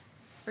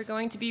We're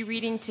going to be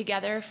reading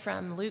together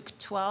from Luke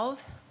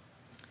 12,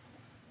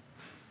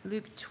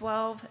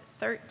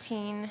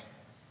 13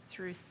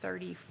 through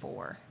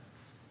 34.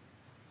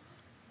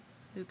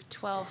 Luke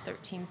 12,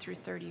 13 through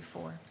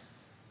 34.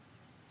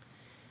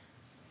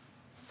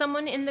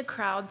 Someone in the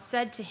crowd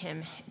said to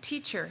him,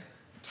 "Teacher,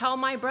 tell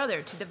my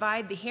brother to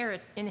divide the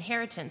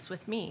inheritance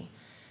with me."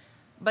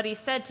 But he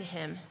said to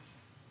him,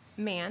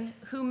 "Man,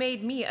 who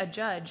made me a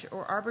judge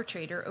or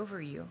arbitrator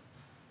over you?"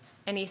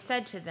 And he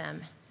said to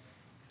them,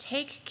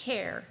 "Take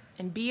care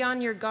and be on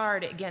your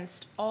guard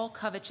against all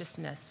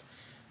covetousness,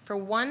 for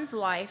one's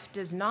life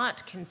does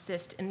not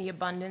consist in the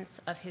abundance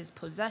of his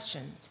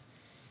possessions."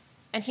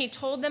 And he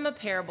told them a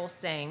parable,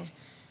 saying,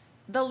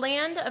 "The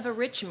land of a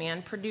rich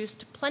man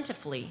produced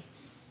plentifully,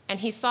 and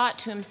he thought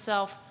to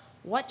himself,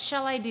 'What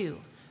shall I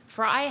do?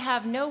 For I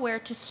have nowhere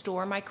to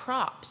store my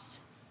crops.'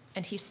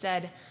 And he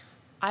said,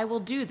 'I will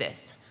do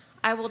this.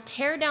 I will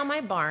tear down my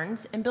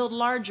barns and build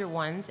larger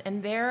ones,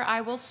 and there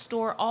I will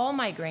store all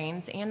my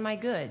grains and my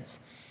goods.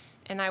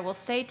 And I will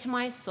say to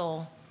my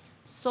soul,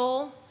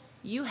 Soul,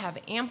 you have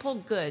ample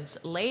goods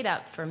laid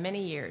up for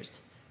many years.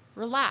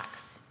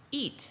 Relax,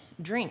 eat,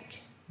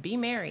 drink, be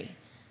merry.'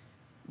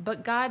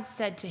 But God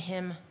said to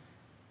him,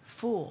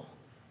 'Fool,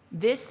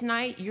 this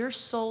night your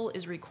soul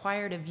is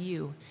required of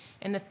you,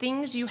 and the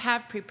things you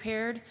have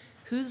prepared,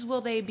 whose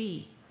will they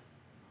be?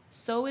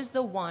 So is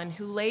the one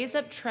who lays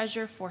up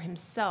treasure for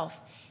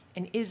himself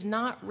and is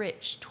not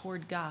rich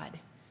toward God.'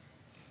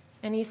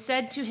 And he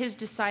said to his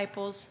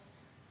disciples,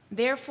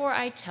 'Therefore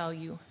I tell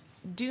you,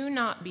 do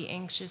not be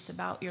anxious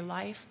about your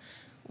life,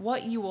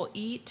 what you will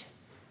eat,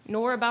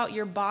 nor about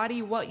your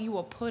body, what you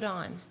will put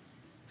on.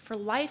 For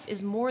life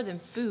is more than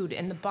food,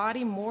 and the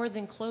body more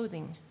than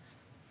clothing.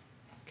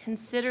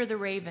 Consider the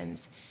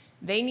ravens.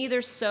 They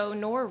neither sow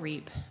nor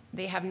reap.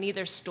 They have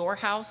neither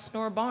storehouse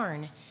nor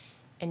barn,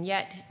 and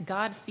yet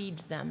God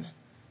feeds them.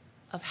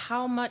 Of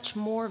how much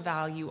more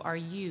value are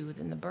you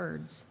than the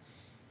birds?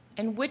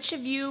 And which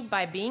of you,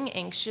 by being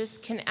anxious,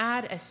 can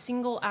add a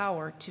single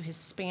hour to his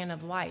span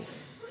of life?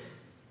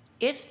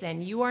 If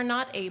then you are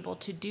not able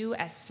to do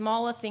as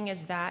small a thing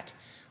as that,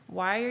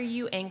 why are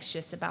you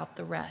anxious about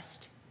the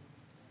rest?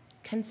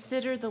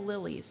 Consider the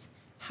lilies,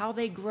 how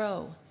they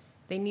grow.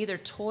 They neither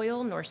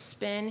toil nor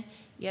spin,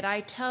 yet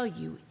I tell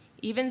you,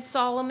 even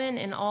Solomon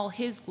in all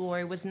his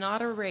glory was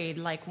not arrayed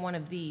like one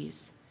of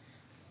these.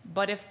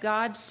 But if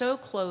God so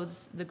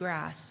clothes the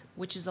grass,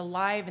 which is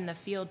alive in the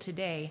field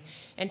today,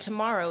 and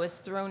tomorrow is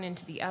thrown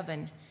into the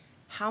oven,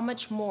 how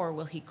much more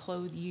will he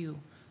clothe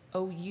you,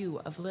 O you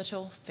of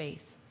little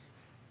faith?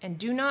 And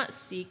do not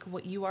seek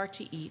what you are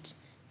to eat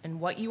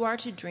and what you are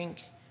to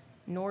drink,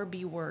 nor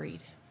be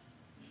worried.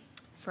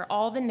 For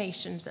all the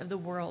nations of the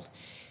world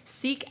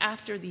seek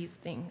after these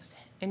things,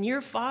 and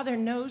your Father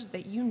knows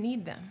that you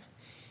need them.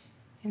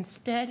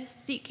 Instead,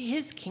 seek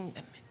his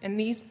kingdom, and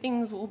these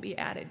things will be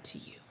added to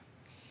you.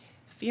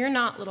 Fear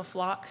not, little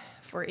flock,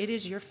 for it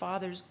is your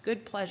Father's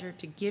good pleasure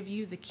to give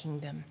you the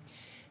kingdom.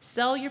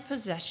 Sell your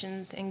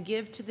possessions and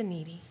give to the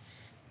needy.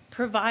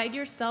 Provide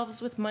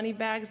yourselves with money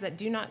bags that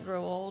do not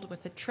grow old,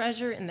 with a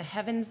treasure in the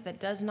heavens that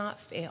does not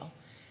fail,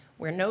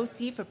 where no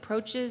thief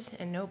approaches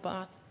and no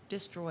moth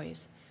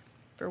destroys.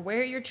 For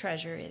where your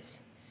treasure is,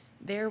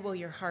 there will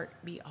your heart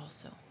be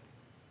also."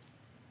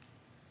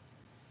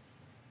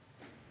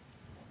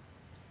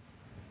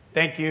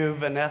 Thank you,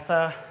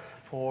 Vanessa,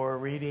 for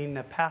reading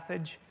the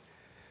passage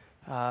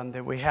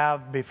that we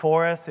have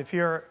before us. If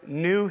you're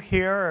new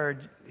here or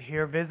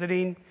here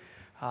visiting,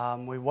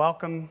 we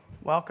welcome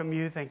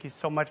you. Thank you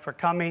so much for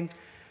coming.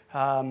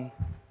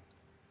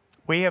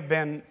 We have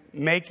been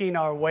making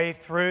our way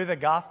through the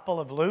Gospel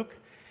of Luke,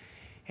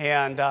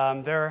 and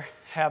there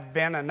have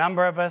been a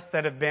number of us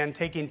that have been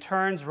taking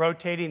turns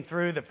rotating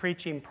through the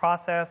preaching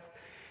process.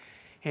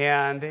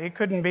 And it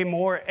couldn't be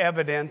more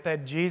evident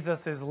that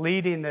Jesus is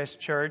leading this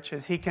church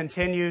as he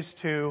continues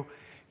to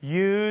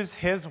use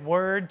his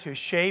word to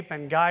shape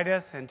and guide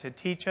us and to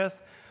teach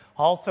us.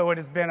 Also, it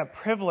has been a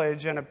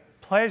privilege and a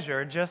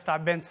pleasure.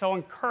 I've been so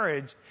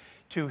encouraged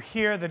to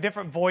hear the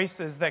different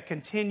voices that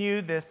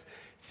continue this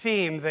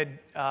theme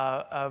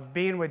of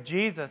being with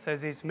Jesus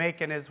as he's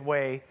making his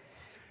way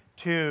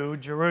to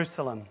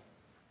Jerusalem.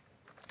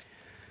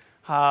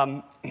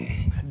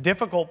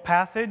 Difficult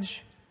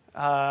passage.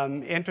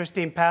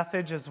 Interesting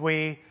passage as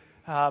we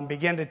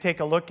begin to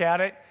take a look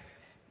at it.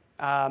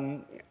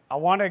 I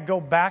want to go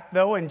back,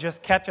 though, and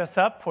just catch us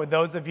up for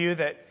those of you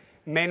that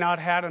may not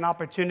have had an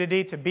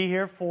opportunity to be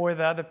here for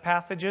the other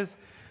passages,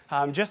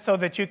 just so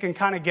that you can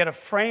kind of get a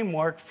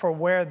framework for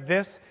where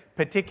this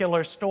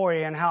particular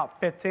story and how it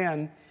fits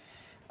in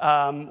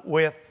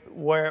with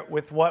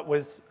what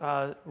was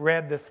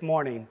read this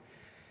morning.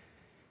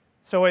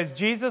 So as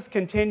Jesus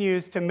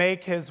continues to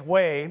make his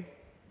way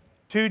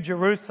to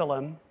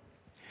Jerusalem,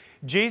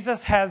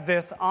 Jesus has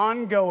this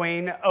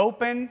ongoing,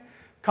 open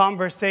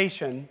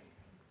conversation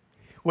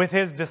with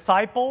his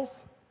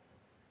disciples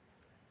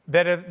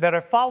that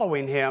are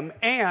following him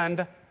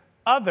and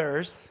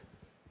others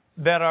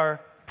that are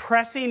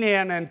pressing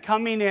in and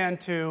coming in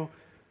to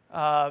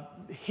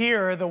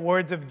hear the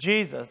words of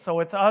Jesus. So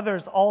it's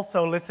others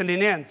also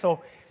listening in.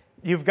 So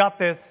you've got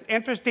this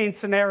interesting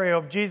scenario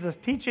of Jesus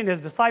teaching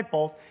his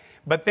disciples,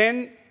 but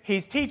then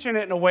he's teaching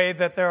it in a way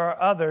that there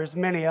are others,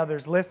 many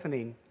others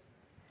listening.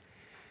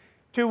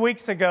 2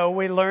 weeks ago,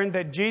 we learned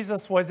that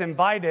Jesus was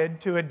invited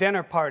to a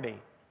dinner party,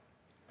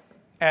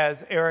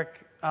 as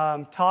Eric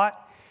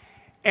taught,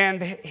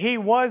 and he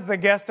was the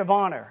guest of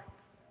honor.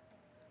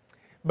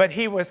 But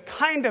he was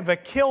kind of a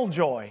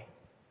killjoy,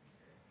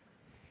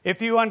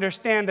 if you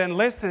understand and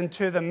listen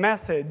to the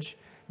message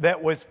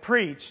that was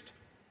preached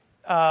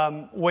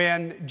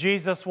when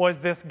Jesus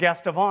was this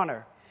guest of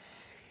honor.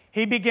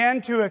 He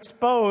began to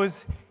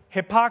expose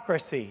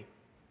hypocrisy,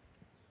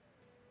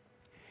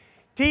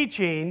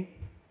 teaching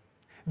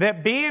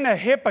that being a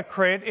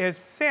hypocrite is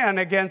sin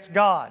against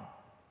God.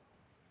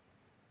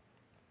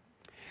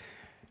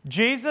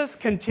 Jesus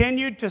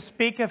continued to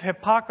speak of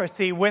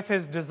hypocrisy with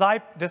his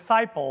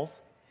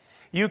disciples.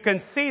 You can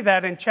see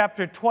that in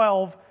chapter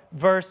 12,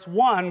 verse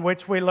 1,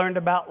 which we learned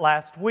about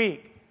last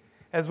week,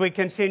 as we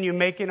continue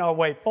making our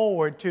way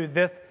forward to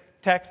this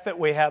text that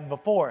we have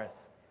before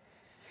us.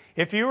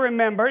 If you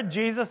remember,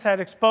 Jesus had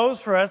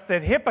exposed for us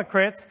that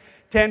hypocrites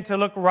tend to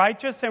look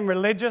righteous and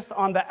religious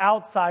on the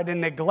outside and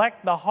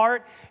neglect the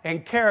heart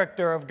and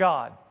character of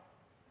God.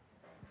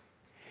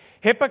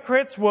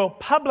 Hypocrites will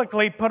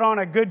publicly put on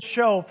a good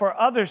show for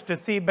others to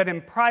see, but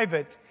in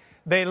private,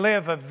 they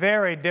live a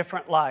very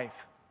different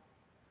life.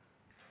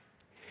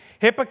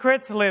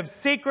 Hypocrites live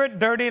secret,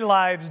 dirty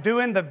lives,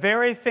 doing the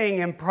very thing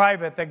in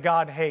private that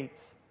God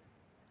hates.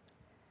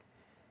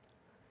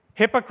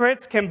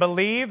 Hypocrites can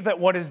believe that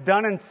what is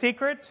done in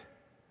secret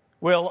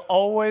will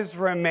always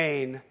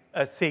remain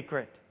a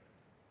secret.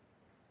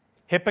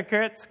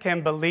 Hypocrites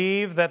can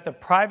believe that the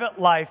private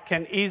life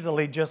can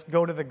easily just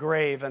go to the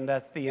grave and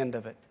that's the end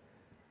of it.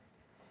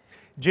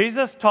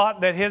 Jesus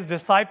taught that his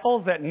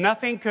disciples that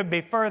nothing could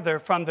be further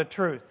from the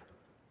truth.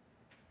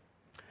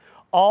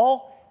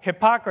 All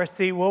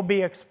hypocrisy will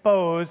be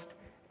exposed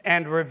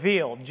and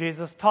revealed.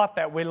 Jesus taught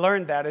that. We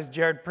learned that as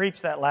Jared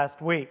preached that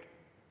last week.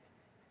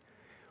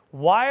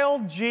 While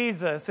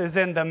Jesus is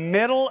in the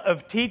middle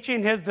of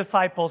teaching his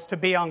disciples to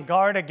be on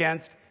guard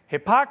against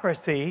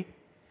hypocrisy,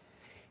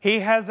 he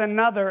has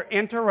another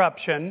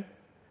interruption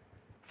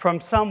from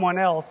someone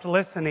else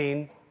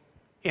listening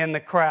in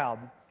the crowd.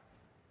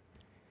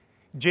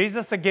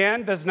 Jesus,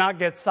 again, does not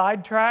get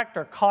sidetracked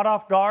or caught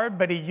off guard,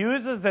 but he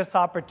uses this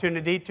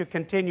opportunity to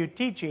continue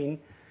teaching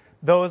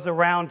those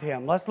around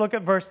him. Let's look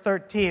at verse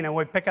 13, and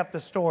we pick up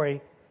the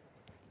story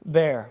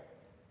there.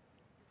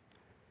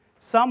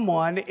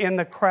 Someone in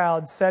the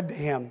crowd said to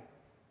him,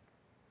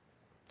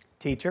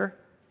 "Teacher,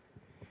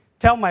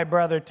 tell my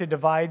brother to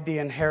divide the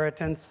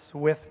inheritance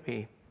with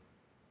me."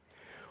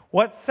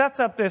 What sets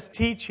up this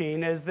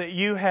teaching is that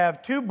you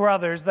have two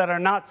brothers that are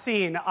not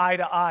seeing eye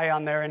to eye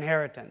on their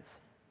inheritance.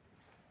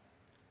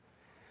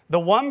 The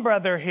one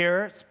brother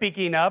here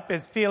speaking up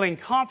is feeling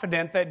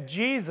confident that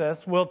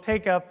Jesus will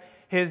take up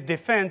his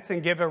defense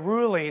and give a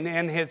ruling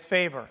in his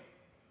favor.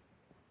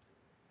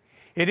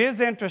 It is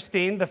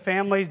interesting, the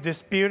family's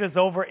dispute is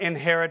over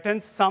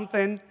inheritance,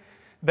 something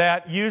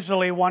that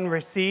usually one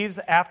receives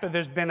after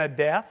there's been a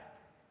death,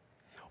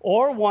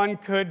 or one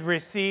could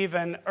receive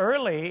an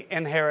early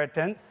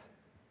inheritance,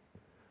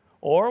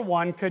 or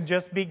one could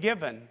just be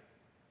given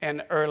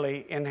an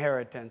early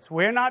inheritance.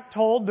 We're not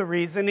told the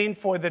reasoning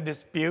for the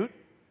dispute.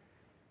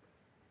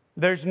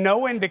 There's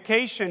no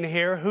indication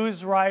here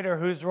who's right or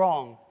who's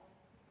wrong.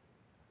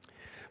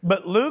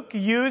 But Luke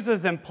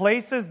uses and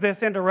places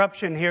this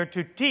interruption here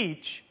to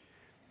teach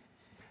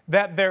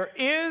that there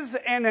is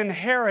an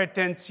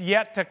inheritance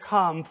yet to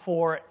come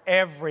for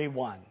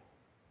everyone.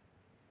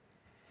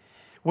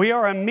 We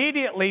are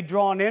immediately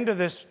drawn into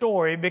this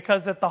story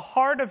because at the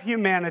heart of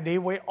humanity,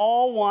 we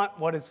all want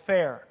what is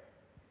fair.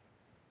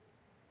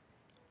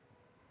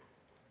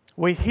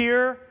 We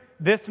hear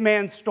this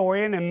man's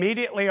story and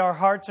immediately our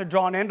hearts are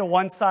drawn into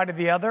one side or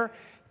the other.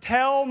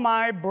 Tell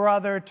my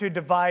brother to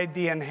divide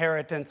the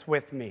inheritance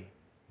with me.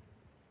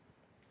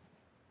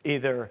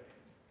 Either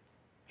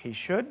he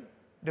should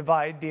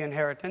divide the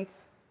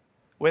inheritance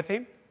with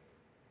him,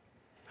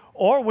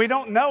 or we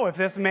don't know if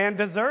this man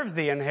deserves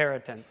the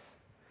inheritance.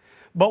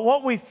 But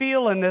what we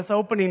feel in this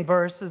opening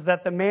verse is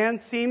that the man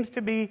seems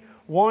to be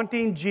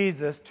wanting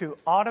Jesus to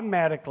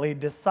automatically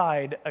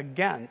decide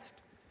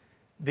against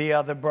the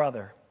other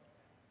brother.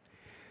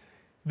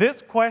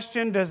 This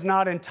question does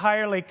not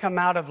entirely come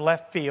out of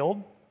left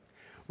field.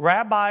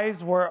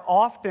 Rabbis were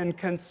often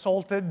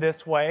consulted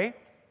this way.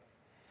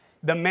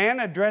 The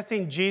man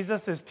addressing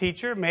Jesus as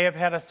teacher may have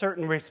had a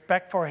certain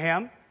respect for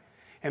him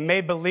and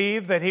may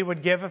believe that he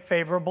would give a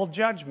favorable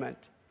judgment.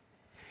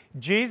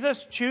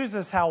 Jesus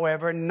chooses,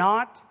 however,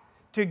 not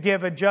to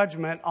give a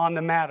judgment on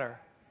the matter.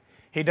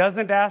 He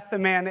doesn't ask the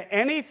man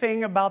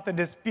anything about the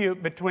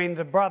dispute between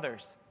the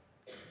brothers.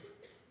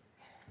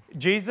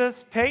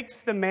 Jesus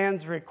takes the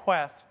man's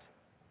request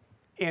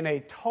in a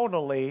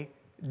totally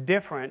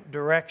different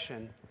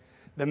direction.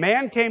 The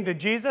man came to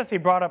Jesus, he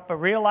brought up a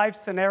real-life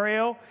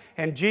scenario,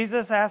 and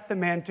Jesus asked the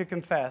man to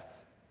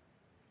confess.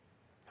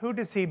 who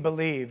does he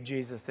believe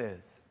Jesus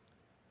is?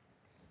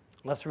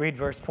 Let's read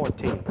verse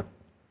 14.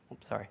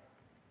 Oops, sorry.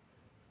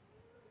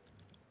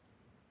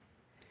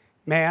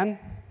 Man,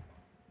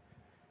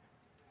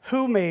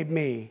 who made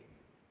me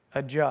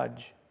a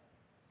judge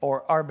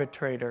or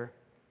arbitrator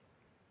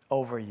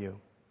over you?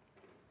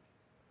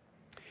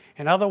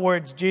 In other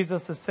words,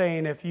 Jesus is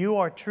saying, if you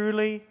are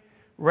truly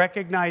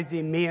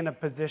recognizing me in a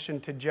position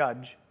to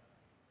judge,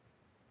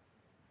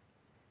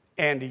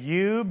 and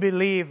you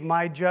believe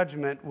my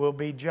judgment will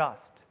be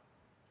just,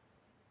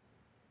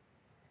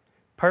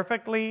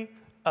 perfectly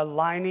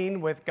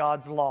aligning with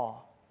God's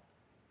law,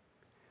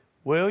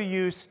 will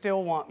you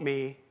still want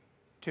me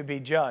to be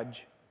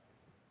judge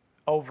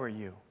over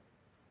you?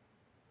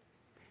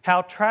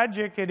 How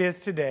tragic it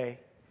is today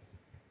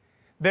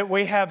that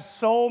we have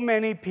so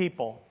many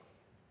people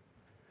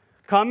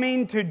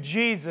coming to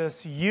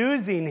Jesus,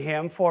 using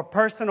him for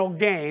personal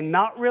gain,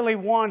 not really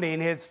wanting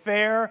his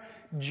fair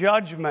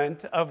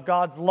judgment of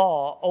God's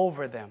law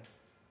over them.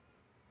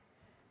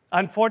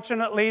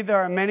 Unfortunately, there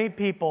are many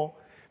people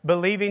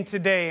believing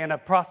today in a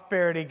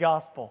prosperity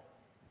gospel,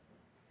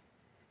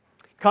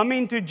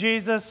 coming to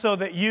Jesus so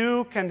that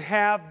you can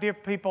have, dear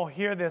people,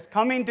 hear this,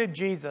 coming to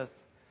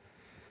Jesus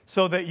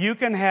so that you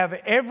can have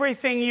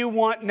everything you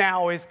want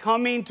now is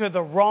coming to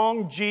the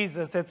wrong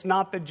Jesus. It's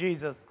not the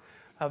Jesus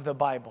of the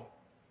Bible.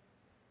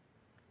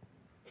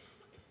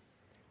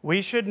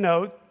 We should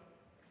note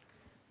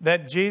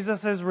that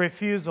Jesus'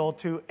 refusal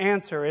to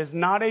answer is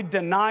not a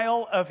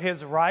denial of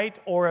his right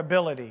or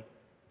ability,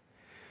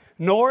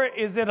 nor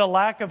is it a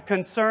lack of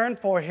concern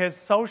for his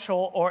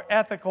social or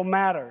ethical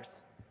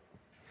matters.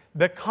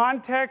 The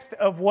context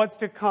of what's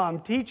to come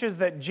teaches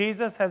that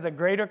Jesus has a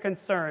greater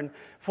concern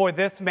for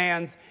this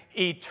man's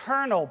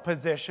eternal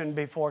position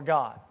before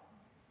God.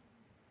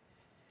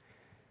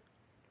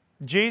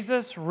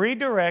 Jesus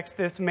redirects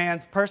this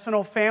man's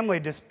personal family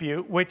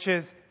dispute, which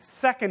is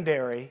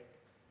secondary,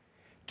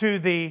 to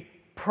the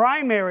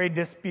primary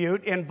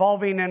dispute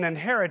involving an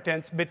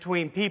inheritance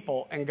between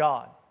people and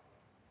God.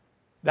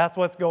 That's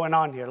what's going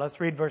on here.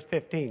 Let's read verse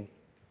 15.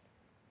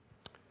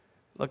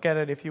 Look at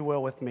it, if you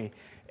will, with me.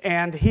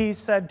 And he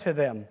said to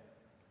them,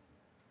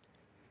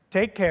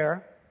 take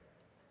care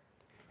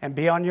and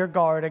be on your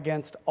guard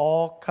against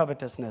all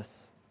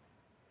covetousness,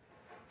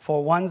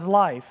 for one's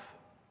life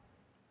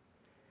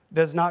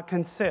does not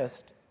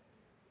consist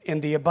in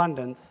the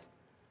abundance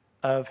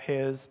of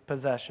his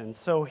possessions.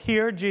 So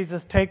here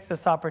Jesus takes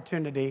this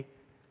opportunity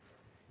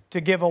to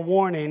give a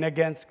warning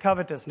against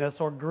covetousness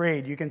or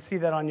greed. You can see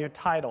that on your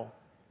title.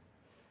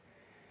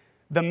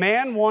 The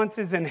man wants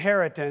his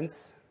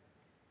inheritance.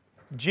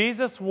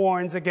 Jesus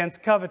warns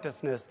against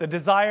covetousness, the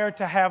desire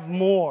to have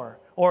more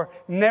or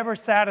never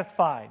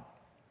satisfied.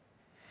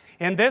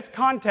 In this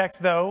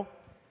context, though,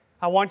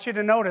 I want you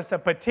to notice a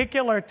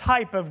particular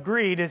type of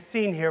greed is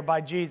seen here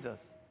by Jesus.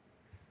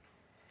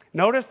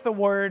 Notice the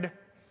word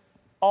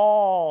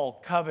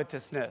all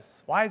covetousness.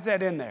 Why is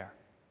that in there?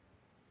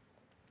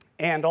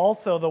 And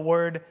also the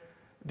word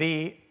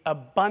the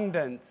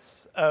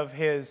abundance of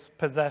his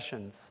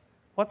possessions.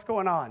 What's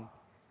going on?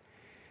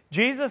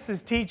 Jesus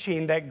is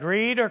teaching that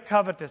greed or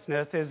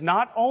covetousness is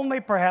not only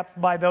perhaps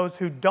by those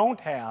who don't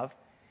have,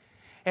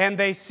 and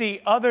they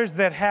see others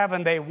that have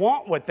and they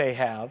want what they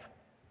have,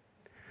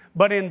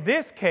 but in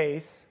this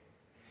case,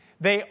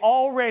 they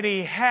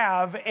already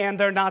have and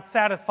they're not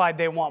satisfied,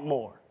 they want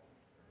more.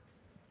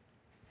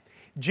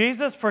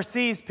 Jesus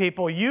foresees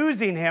people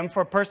using him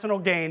for personal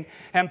gain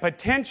and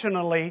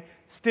potentially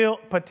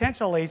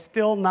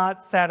still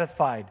not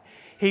satisfied.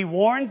 He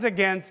warns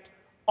against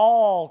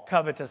all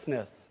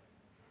covetousness.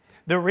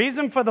 The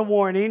reason for the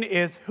warning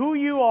is who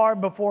you are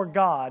before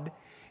God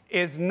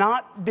is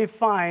not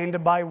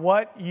defined by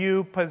what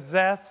you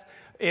possess.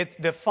 It's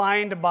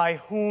defined by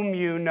whom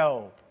you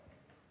know.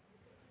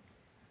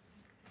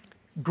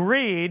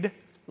 Greed,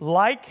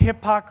 like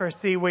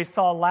hypocrisy we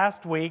saw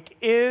last week,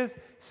 is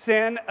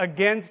sin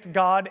against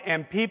God,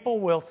 and people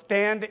will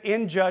stand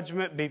in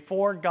judgment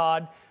before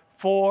God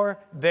for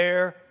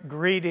their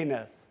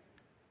greediness.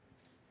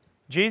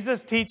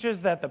 Jesus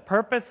teaches that the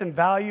purpose and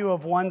value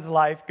of one's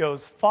life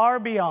goes far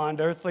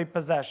beyond earthly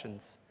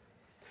possessions.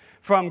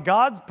 From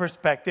God's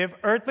perspective,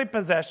 earthly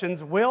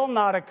possessions will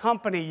not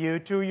accompany you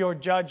to your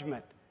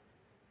judgment.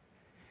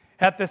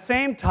 At the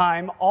same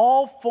time,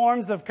 all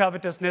forms of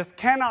covetousness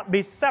cannot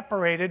be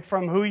separated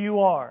from who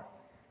you are.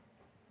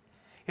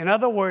 In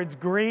other words,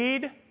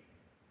 greed,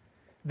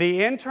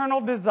 the internal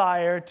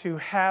desire to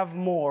have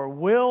more,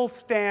 will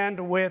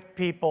stand with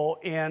people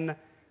in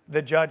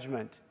the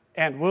judgment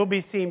and will be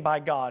seen by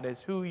God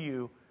as who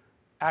you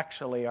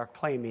actually are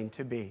claiming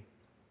to be.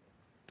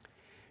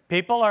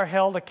 People are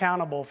held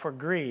accountable for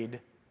greed,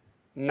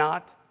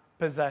 not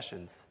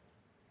possessions.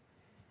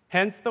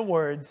 Hence the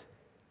words,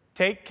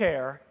 take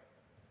care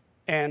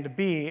and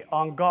be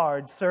on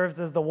guard, serves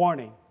as the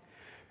warning.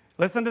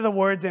 Listen to the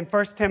words in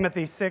 1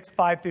 Timothy 6,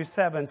 5 through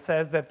 7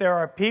 says that there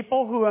are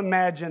people who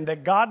imagine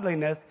that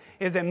godliness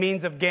is a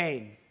means of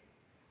gain.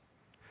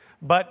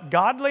 But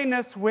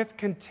godliness with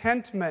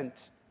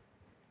contentment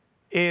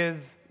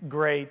is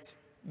great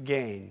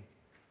gain.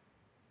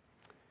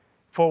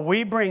 For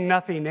we bring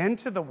nothing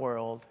into the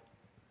world,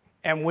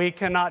 and we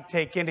cannot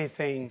take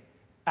anything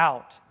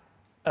out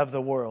of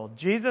the world.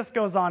 Jesus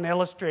goes on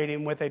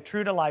illustrating with a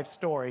true-to-life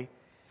story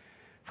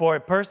for a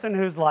person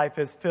whose life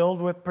is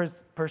filled with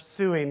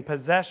pursuing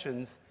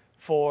possessions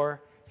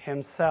for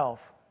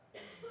himself.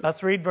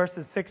 Let's read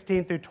verses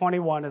 16 through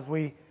 21 as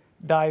we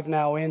dive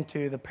now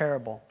into the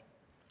parable.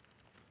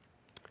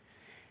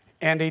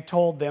 And he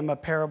told them a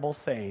parable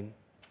saying,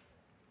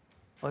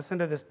 listen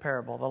to this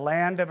parable. The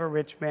land of a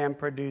rich man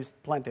produced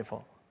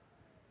plentiful.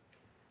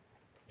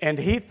 And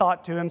he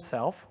thought to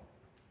himself,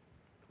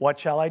 what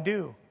shall I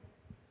do?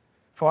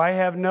 For I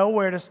have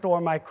nowhere to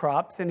store my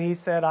crops. And he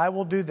said, I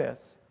will do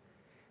this.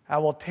 I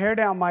will tear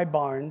down my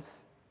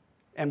barns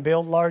and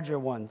build larger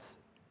ones.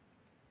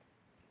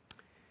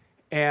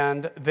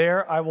 And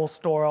there I will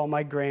store all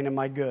my grain and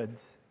my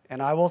goods.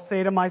 And I will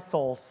say to my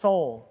soul,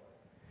 soul,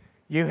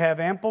 you have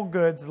ample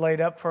goods laid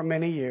up for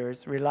many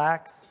years.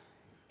 Relax,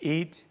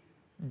 eat,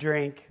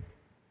 drink,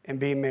 and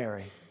be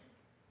merry.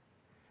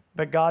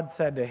 But God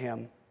said to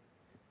him,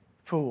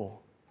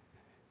 fool,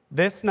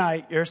 this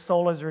night your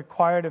soul is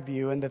required of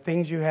you, and the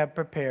things you have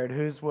prepared,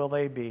 whose will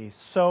they be?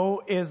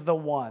 So is the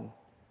one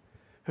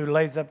who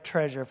lays up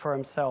treasure for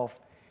himself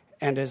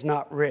and is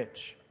not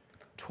rich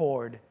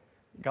toward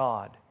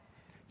God.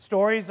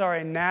 Stories are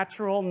a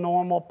natural,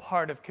 normal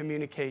part of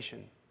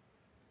communication.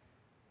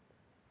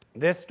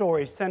 This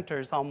story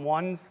centers on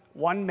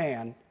one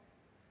man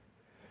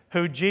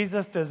who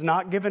Jesus does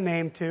not give a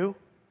name to,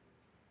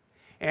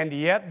 and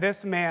yet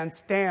this man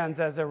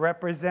stands as a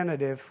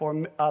representative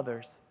for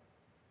others.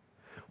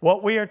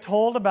 What we are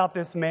told about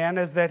this man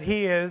is that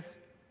he is,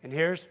 and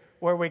here's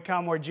where we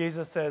come where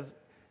Jesus says,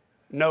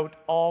 note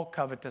all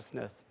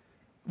covetousness.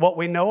 What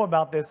we know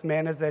about this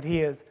man is that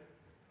he is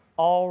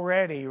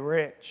already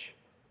rich,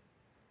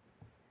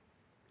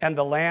 and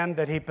the land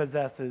that he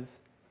possesses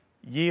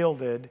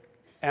yielded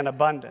an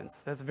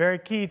abundance. That's very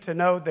key to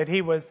note that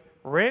he was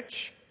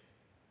rich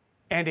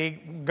and he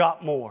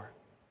got more.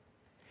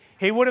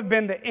 He would have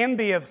been the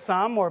envy of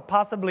some or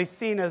possibly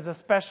seen as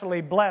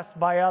especially blessed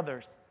by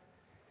others.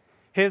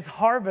 His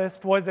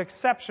harvest was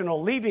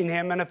exceptional, leaving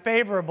him in a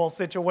favorable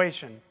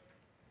situation.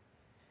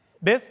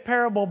 This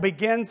parable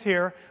begins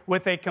here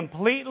with a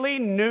completely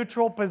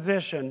neutral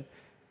position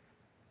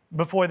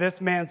before this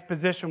man's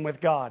position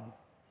with God.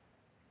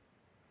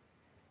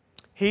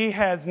 He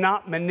has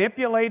not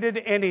manipulated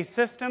any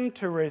system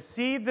to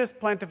receive this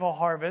plentiful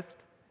harvest,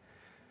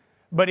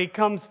 but he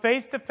comes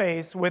face to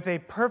face with a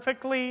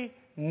perfectly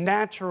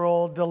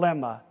natural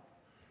dilemma.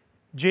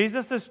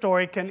 Jesus'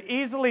 story can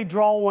easily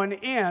draw one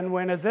in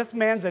when as this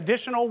man's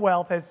additional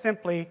wealth has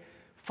simply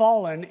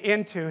fallen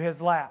into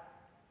his lap.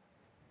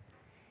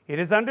 It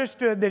is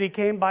understood that he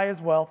came by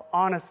his wealth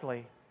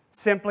honestly.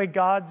 Simply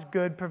God's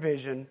good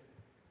provision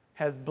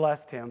has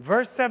blessed him.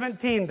 Verse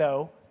 17,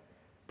 though,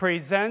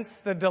 presents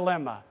the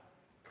dilemma.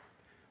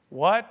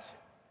 What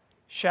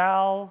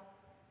shall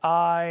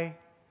I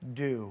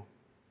do?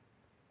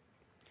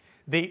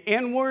 The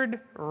inward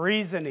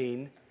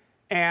reasoning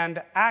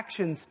and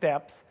action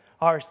steps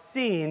are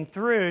seen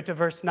through to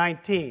verse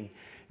 19.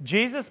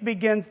 Jesus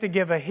begins to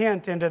give a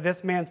hint into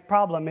this man's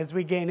problem as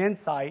we gain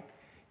insight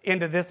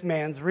into this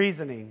man's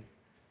reasoning.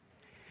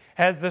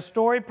 As the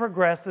story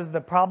progresses,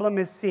 the problem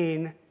is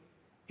seen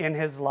in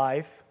his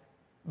life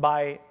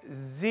by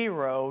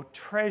zero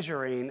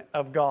treasuring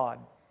of God.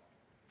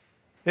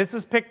 This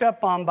is picked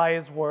up on by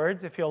his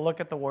words. If you'll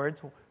look at the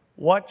words,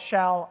 what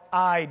shall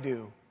I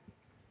do?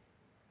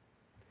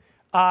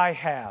 I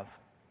have.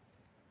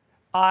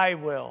 I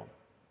will.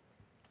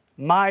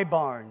 My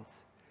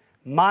barns,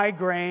 my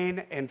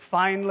grain, and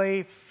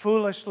finally,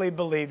 foolishly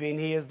believing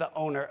he is the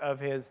owner of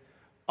his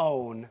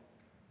own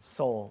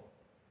soul.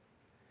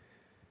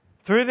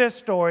 Through this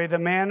story, the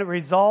man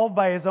resolved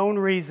by his own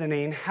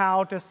reasoning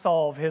how to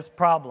solve his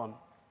problem.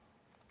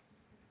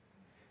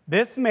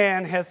 This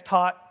man has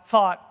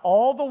thought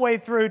all the way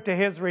through to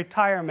his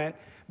retirement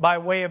by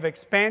way of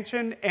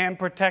expansion and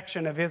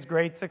protection of his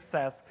great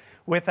success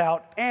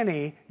without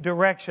any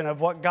direction of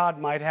what God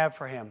might have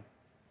for him.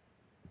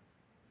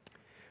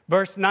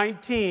 Verse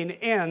 19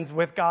 ends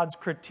with God's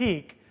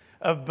critique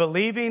of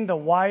believing the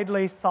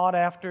widely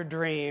sought-after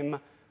dream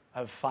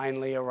of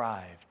finally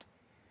arrived.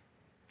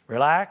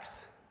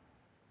 Relax,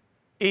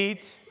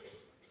 eat,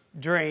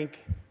 drink,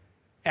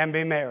 and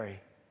be merry.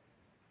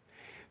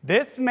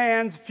 This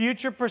man's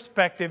future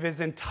perspective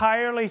is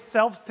entirely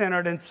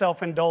self-centered and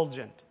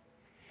self-indulgent.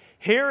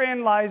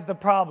 Herein lies the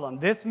problem.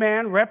 This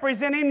man,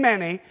 representing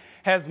many,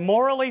 has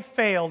morally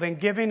failed in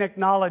giving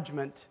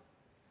acknowledgement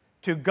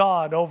to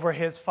God over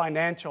his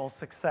financial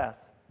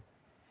success.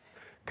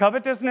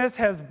 Covetousness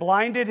has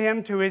blinded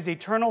him to his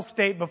eternal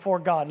state before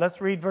God. Let's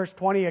read verse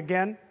 20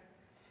 again.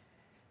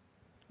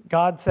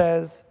 God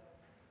says,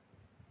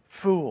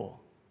 fool,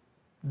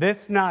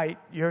 this night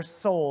your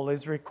soul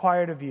is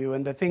required of you,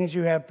 and the things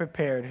you have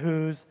prepared,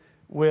 whose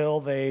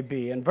will they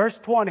be? In verse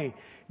 20,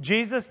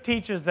 Jesus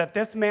teaches that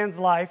this man's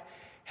life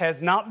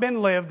has not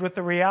been lived with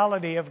the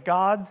reality of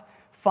God's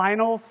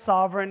final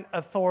sovereign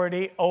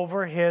authority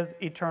over his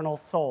eternal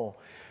soul.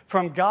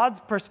 From God's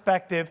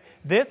perspective,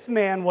 this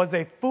man was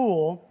a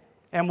fool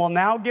and will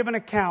now give an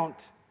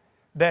account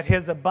that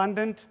his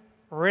abundant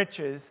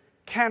riches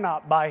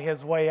cannot buy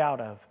his way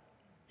out of.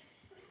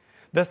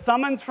 The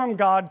summons from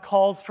God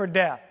calls for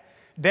death.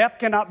 Death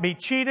cannot be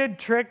cheated,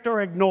 tricked,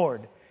 or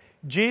ignored.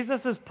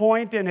 Jesus'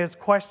 point in his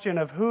question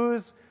of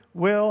whose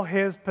will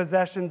his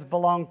possessions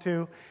belong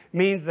to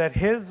means that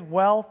his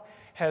wealth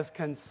has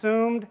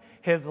consumed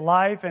his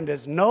life and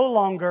is no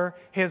longer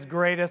his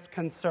greatest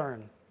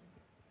concern.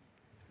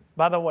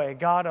 By the way,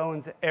 God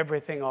owns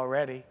everything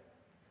already.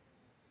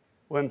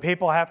 When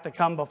people have to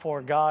come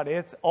before God,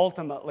 it's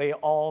ultimately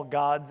all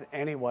God's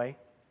anyway.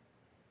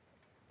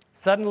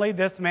 Suddenly,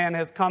 this man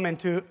has come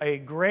into a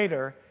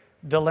greater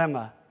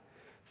dilemma.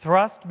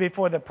 Thrust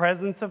before the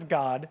presence of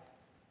God,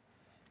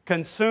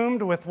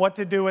 consumed with what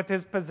to do with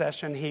his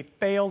possession, he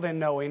failed in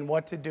knowing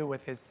what to do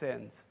with his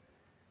sins.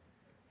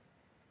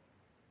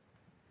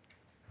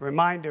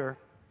 Reminder,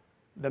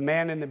 the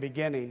man in the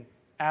beginning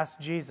asked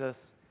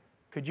Jesus,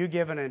 could you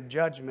give a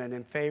judgment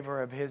in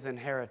favor of his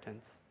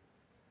inheritance?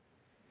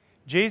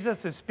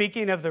 Jesus is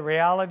speaking of the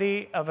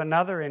reality of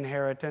another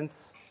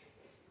inheritance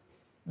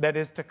that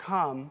is to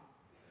come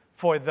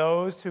for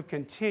those who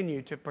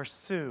continue to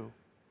pursue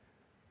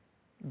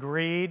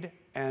greed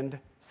and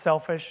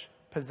selfish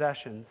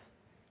possessions.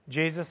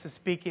 Jesus is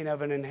speaking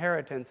of an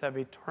inheritance of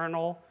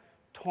eternal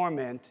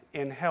torment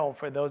in hell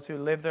for those who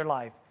live their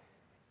life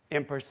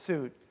in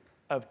pursuit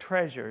of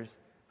treasures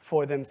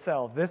for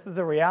themselves. This is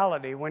a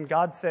reality. When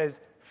God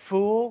says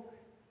fool,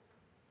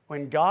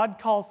 when God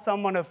calls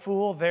someone a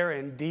fool, they're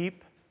in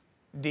deep,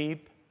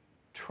 deep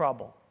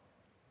trouble.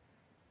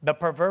 The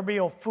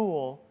proverbial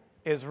fool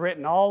is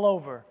written all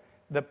over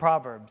the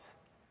Proverbs.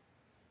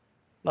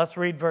 Let's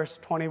read verse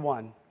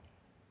 21.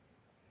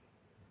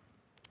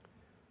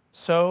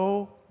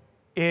 So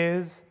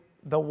is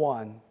the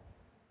one.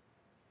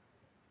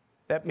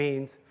 That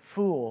means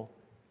fool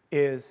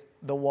is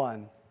the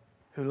one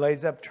who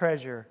lays up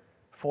treasure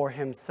for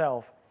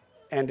himself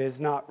and is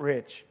not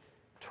rich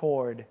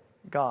toward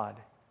God.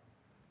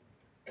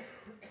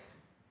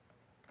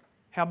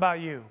 How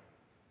about you?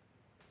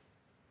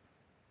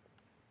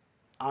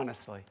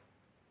 Honestly.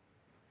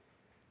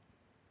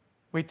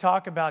 We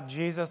talk about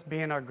Jesus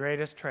being our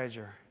greatest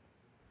treasure.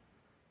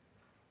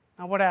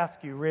 I would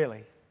ask you,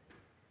 really,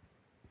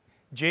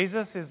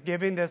 Jesus is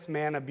giving this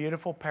man a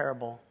beautiful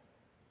parable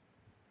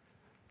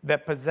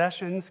that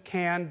possessions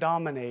can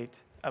dominate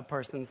a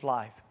person's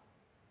life.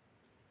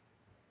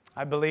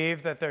 I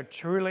believe that there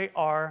truly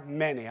are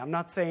many. I'm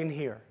not saying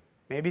here,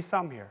 maybe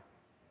some here.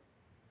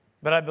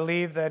 But I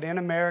believe that in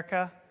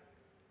America,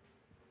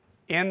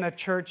 in the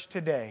church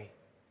today,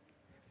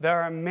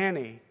 there are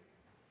many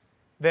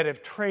that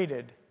have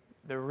traded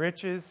the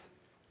riches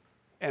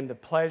and the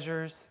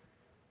pleasures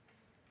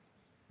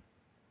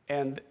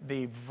and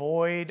the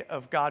void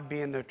of God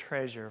being their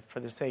treasure for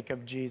the sake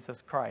of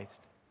Jesus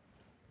Christ.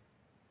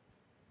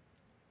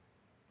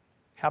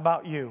 How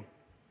about you?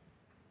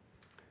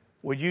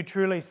 Would you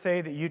truly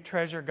say that you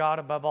treasure God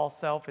above all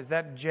self? Is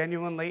that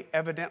genuinely,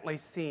 evidently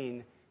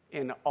seen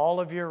in all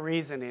of your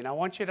reasoning? I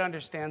want you to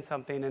understand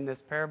something in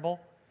this parable.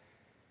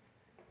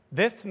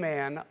 This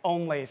man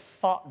only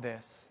thought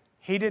this.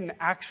 He didn't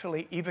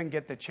actually even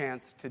get the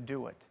chance to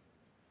do it.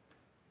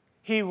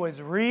 He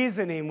was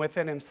reasoning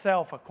within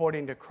himself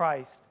according to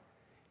Christ,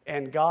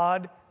 and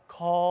God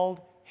called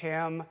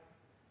him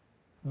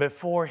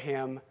before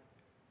him,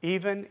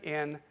 even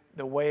in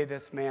the way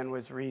this man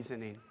was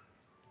reasoning.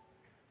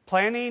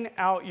 Planning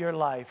out your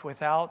life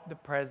without the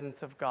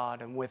presence of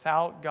God and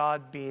without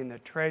God being the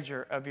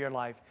treasure of your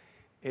life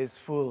is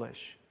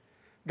foolish.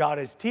 God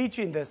is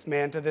teaching this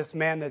man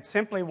that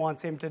simply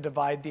wants him to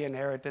divide the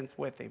inheritance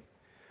with him.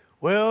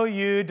 Will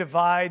you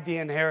divide the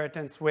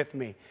inheritance with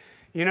me?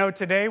 You know,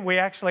 today we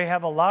actually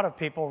have a lot of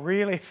people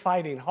really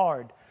fighting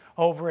hard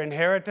over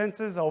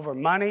inheritances, over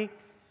money.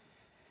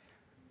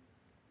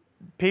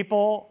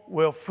 People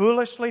will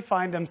foolishly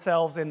find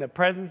themselves in the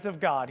presence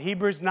of God.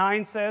 Hebrews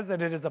 9 says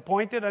that it is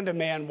appointed unto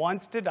man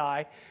once to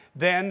die,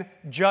 then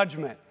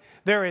judgment.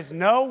 There is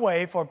no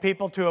way for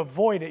people to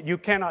avoid it. You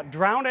cannot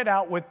drown it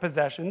out with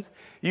possessions.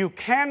 You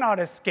cannot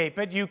escape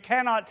it. You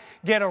cannot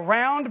get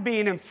around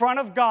being in front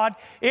of God.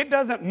 It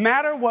doesn't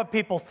matter what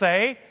people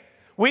say.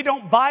 We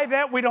don't buy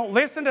that. We don't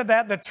listen to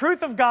that. The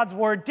truth of God's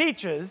word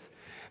teaches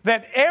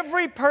that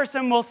every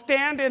person will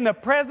stand in the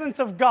presence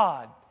of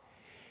God.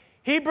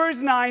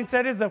 Hebrews 9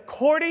 said,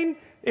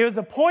 it was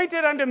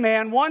appointed unto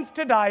man once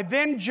to die,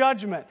 then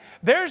judgment.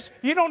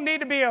 You don't need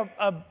to be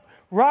a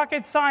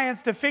rocket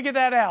science to figure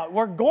that out.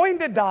 We're going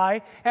to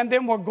die, and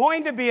then we're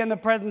going to be in the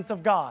presence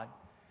of God.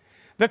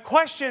 The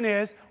question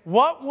is,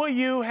 what will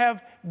you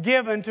have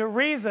given to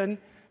reason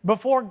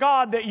before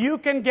God that you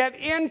can get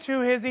into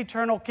his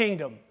eternal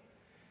kingdom?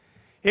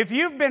 If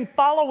you've been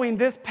following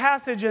this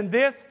passage and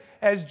this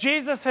as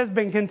Jesus has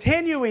been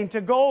continuing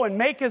to go and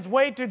make his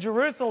way to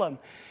Jerusalem,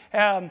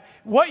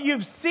 What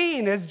you've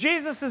seen is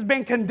Jesus has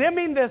been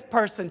condemning this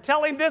person,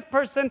 telling this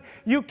person,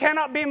 you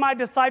cannot be my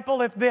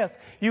disciple if this,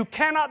 you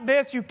cannot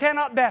this, you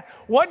cannot that.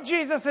 What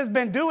Jesus has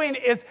been doing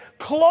is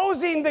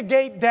closing the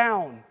gate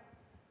down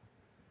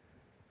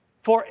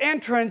for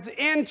entrance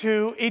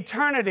into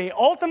eternity.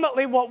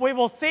 Ultimately, what we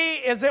will see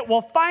is it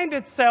will find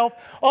itself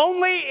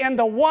only in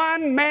the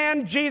one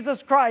man,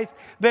 Jesus Christ,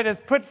 that is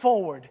put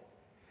forward.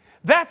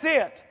 That's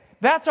it.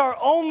 That's our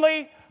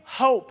only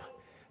hope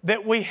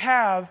that we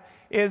have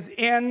is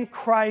in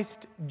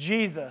Christ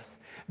Jesus.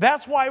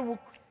 That's why,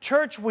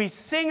 church, we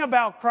sing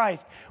about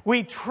Christ.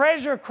 We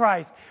treasure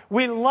Christ.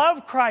 We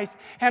love Christ.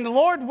 And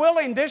Lord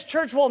willing, this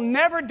church will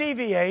never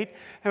deviate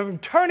from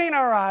turning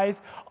our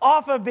eyes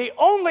off of the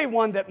only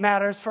one that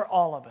matters for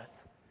all of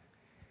us.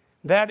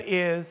 That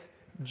is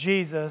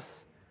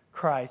Jesus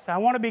Christ. I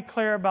want to be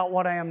clear about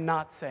what I am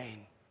not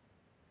saying.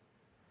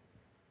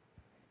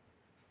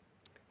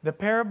 The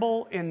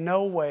parable in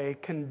no way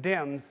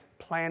condemns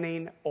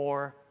planning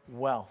or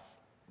wealth.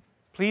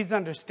 Please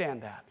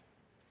understand that.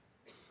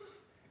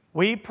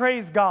 We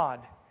praise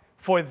God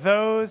for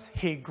those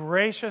He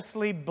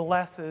graciously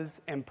blesses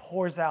and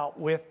pours out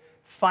with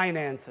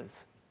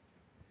finances.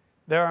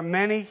 There are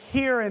many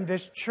here in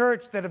this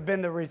church that have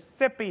been the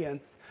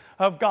recipients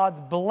of God's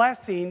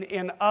blessing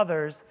in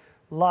others'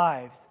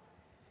 lives.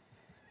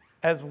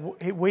 As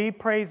we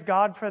praise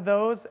God for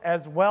those,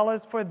 as well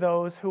as for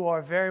those who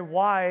are very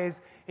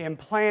wise in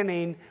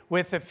planning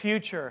with the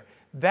future.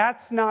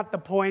 That's not the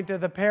point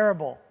of the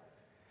parable.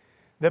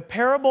 The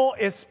parable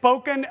is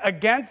spoken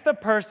against the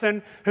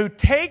person who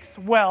takes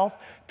wealth,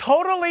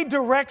 totally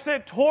directs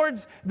it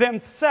towards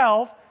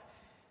themselves,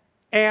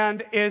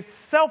 and is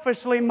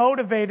selfishly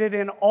motivated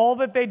in all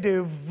that they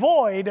do,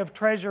 void of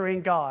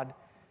treasuring God.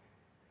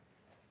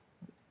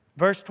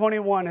 Verse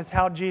 21 is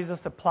how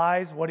Jesus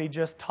applies what He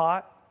just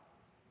taught.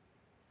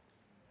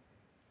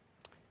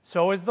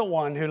 So is the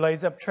one who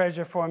lays up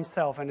treasure for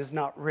himself and is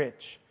not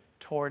rich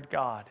toward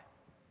God.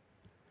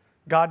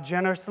 God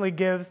generously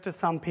gives to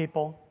some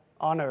people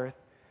on earth,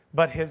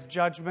 but His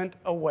judgment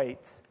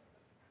awaits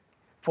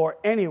for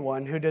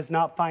anyone who does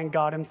not find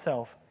God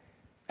Himself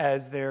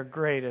as their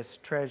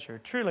greatest treasure.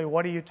 Truly,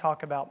 what do you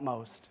talk about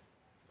most?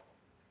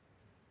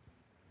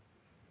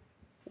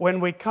 When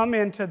we come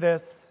into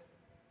this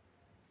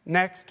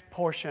next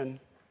portion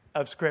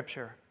of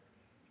Scripture,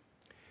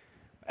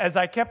 as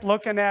I kept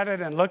looking at it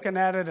and looking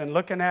at it and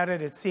looking at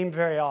it, it seemed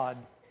very odd.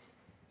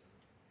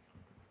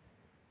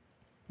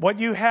 What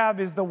you have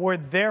is the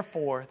word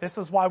therefore. This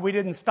is why we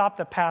didn't stop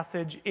the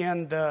passage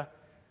in the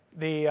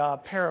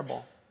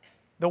parable.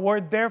 The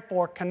word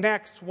therefore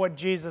connects what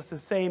Jesus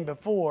is saying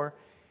before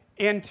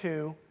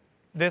into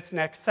this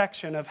next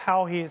section of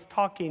how He is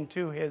talking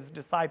to His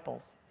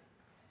disciples.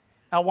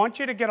 I want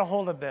you to get a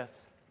hold of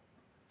this.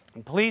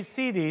 And please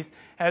see these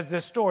as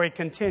this story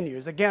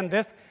continues. Again,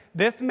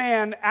 this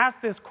man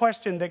asked this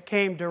question that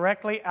came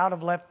directly out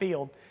of left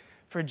field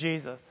for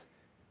Jesus.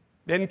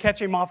 Didn't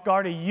catch Him off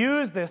guard. He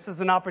used this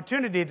as an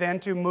opportunity then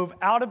to move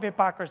out of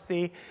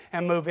hypocrisy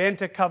and move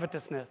into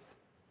covetousness.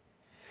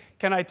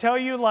 Can I tell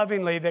you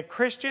lovingly that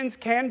Christians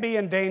can be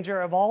in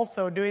danger of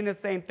also doing the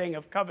same thing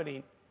of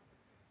coveting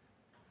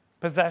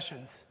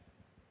possessions?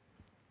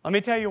 Let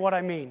me tell you what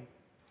I mean.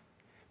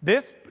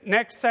 This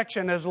next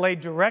section is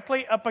laid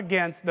directly up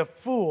against the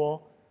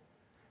fool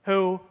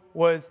who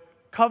was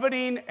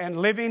coveting and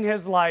living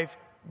his life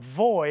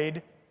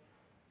void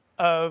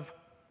of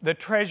the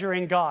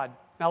treasuring God.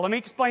 Now, let me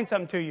explain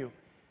something to you.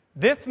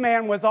 This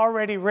man was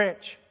already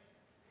rich.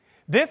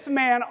 This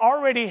man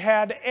already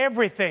had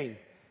everything.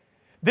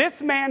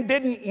 This man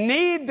didn't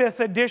need this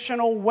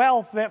additional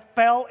wealth that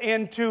fell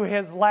into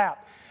his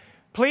lap.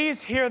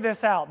 Please hear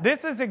this out.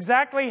 This is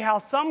exactly how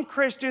some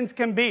Christians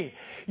can be.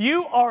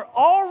 You are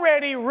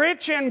already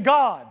rich in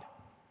God.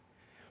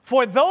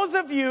 For those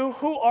of you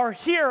who are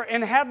here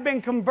and have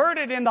been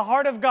converted in the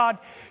heart of God,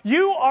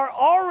 you are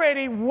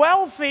already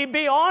wealthy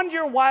beyond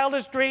your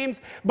wildest dreams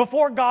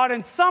before God.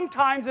 And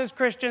sometimes as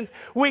Christians,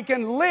 we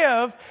can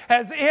live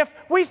as if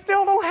we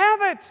still don't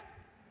have it.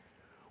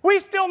 We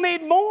still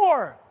need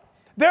more.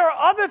 There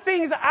are other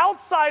things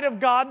outside of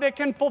God that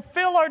can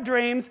fulfill our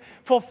dreams,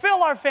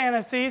 fulfill our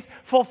fantasies,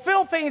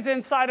 fulfill things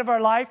inside of our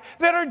life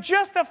that are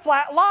just a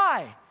flat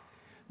lie.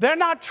 They're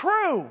not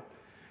true.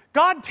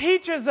 God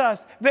teaches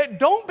us that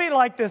don't be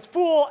like this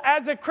fool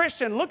as a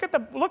Christian. Look at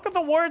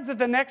the words of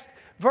the next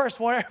verse,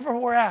 wherever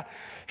we're at.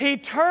 He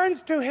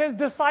turns to His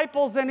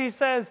disciples and He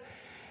says,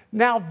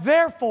 now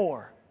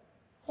therefore.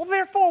 Well,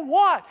 therefore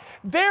what?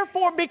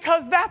 Therefore,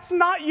 because that's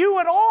not you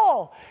at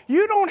all.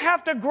 You don't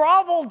have to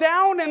grovel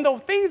down in the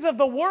things of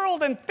the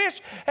world and fish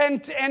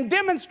and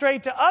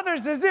demonstrate to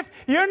others as if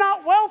you're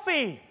not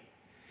wealthy.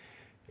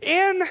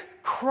 In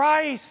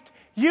Christ,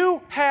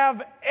 you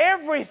have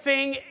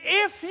everything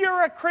if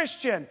you're a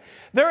Christian.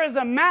 There is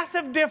a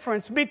massive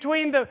difference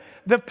between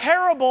the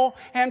parable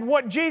and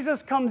what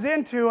Jesus comes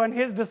into and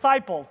His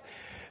disciples.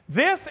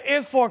 This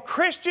is for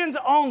Christians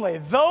only,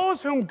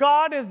 those whom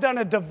God has done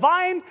a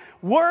divine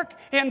work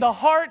in the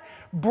heart,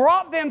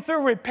 brought them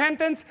through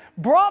repentance,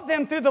 brought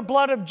them through the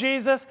blood of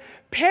Jesus,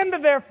 pinned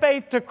their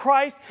faith to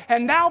Christ,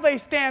 and now they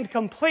stand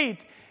complete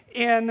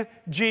in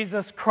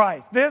Jesus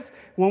Christ.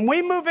 When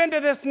we move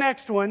into this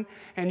next one,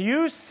 and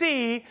you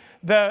see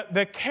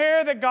the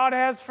care that God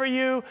has for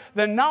you,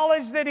 the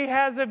knowledge that He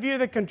has of you,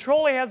 the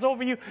control He has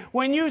over you,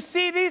 when you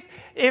see these,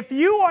 if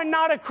you are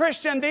not a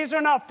Christian, these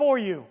are not for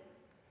you.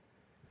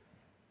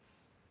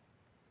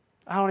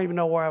 I don't even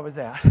know where I was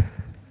at.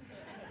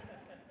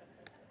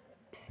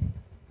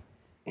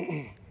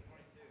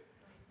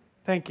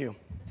 Thank you.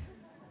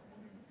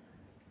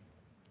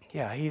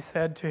 Yeah, He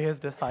said to His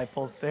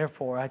disciples,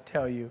 therefore I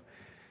tell you,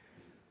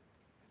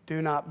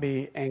 do not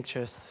be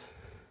anxious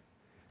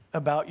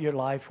about your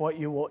life, what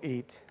you will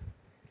eat,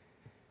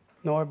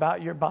 nor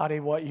about your body,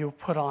 what you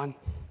put on. In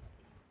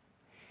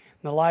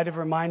the light of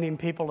reminding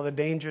people of the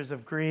dangers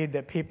of greed,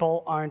 that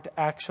people aren't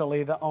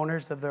actually the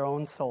owners of their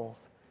own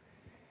souls,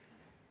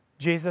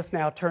 Jesus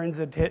now turns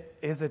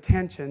His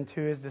attention to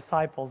His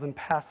disciples and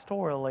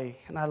pastorally,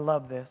 and I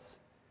love this.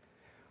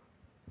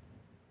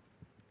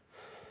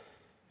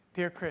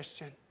 Dear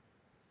Christian,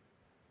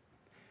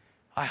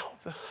 I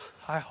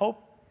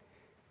hope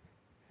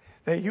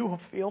that you will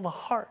feel the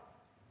heart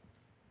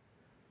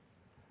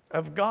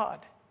of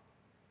God,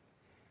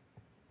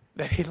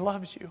 that He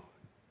loves you.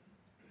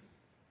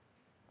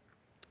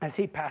 As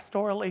He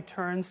pastorally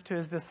turns to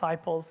His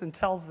disciples and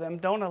tells them,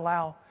 don't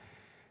allow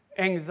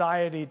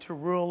anxiety to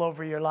rule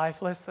over your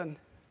life. Listen,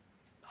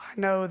 I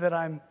know that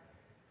I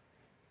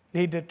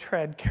need to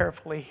tread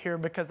carefully here,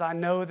 because I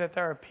know that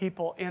there are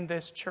people in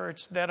this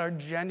church that are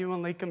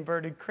genuinely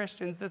converted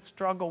Christians that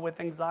struggle with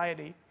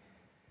anxiety.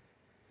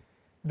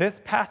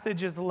 This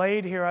passage is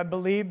laid here, I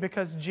believe,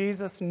 because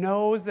Jesus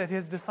knows that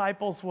His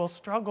disciples will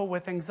struggle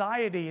with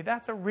anxiety.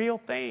 That's a real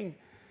thing.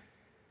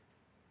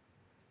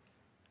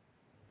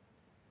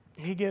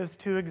 He gives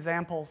two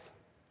examples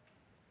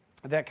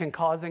that can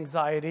cause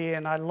anxiety,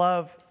 and I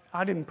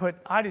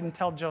didn't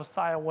tell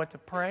Josiah what to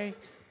pray.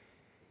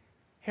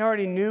 He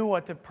already knew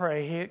what to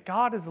pray.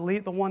 God is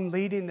the one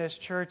leading this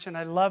church, and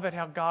I love it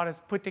how God has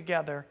put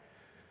together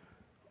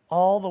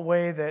all the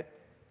way that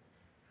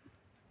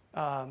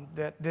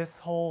this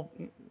whole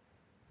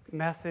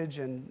message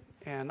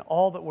and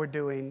all that we're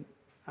doing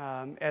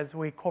as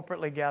we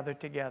corporately gather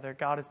together,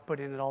 God is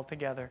putting it all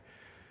together.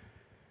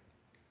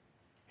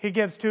 He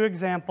gives two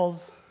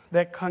examples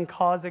that can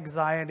cause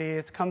anxiety.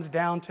 It comes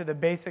down to the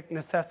basic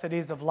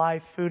necessities of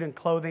life, food and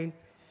clothing.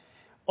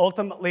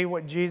 Ultimately,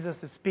 what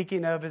Jesus is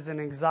speaking of is an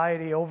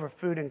anxiety over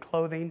food and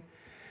clothing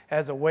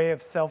as a way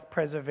of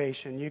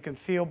self-preservation. You can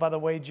feel by the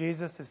way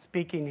Jesus is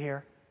speaking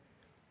here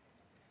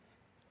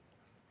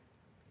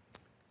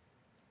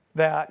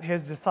that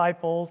His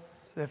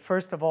disciples, that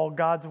first of all,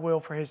 God's will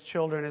for His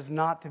children is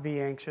not to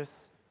be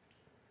anxious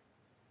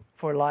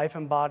for life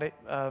and body,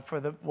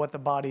 what the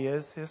body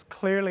is. It's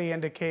clearly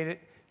indicated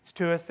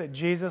to us that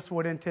Jesus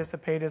would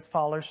anticipate His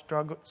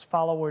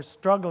followers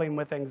struggling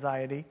with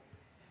anxiety.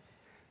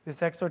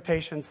 This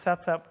exhortation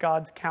sets up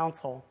God's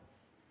counsel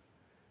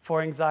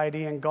for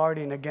anxiety and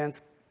guarding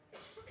against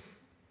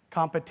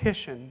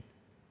competition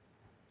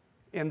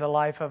in the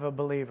life of a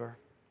believer.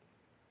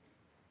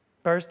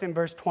 First, in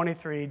verse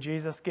 23,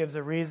 Jesus gives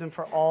a reason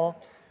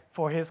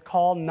for His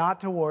call not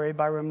to worry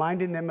by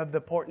reminding them of the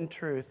important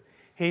truth.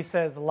 He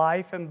says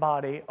life and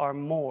body are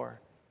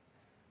more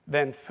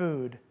than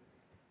food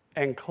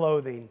and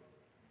clothing.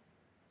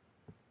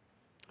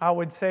 I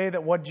would say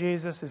that what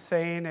Jesus is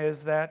saying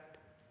is that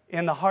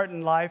in the heart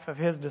and life of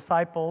His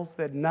disciples,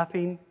 that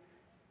nothing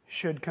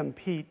should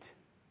compete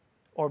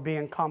or be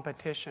in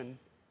competition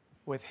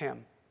with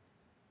Him.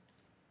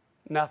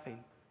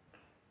 Nothing.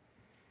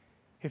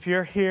 If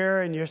you're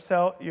here and you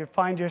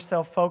find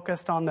yourself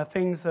focused on the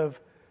things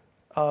of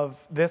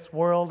this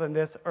world and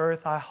this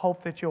earth, I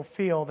hope that you'll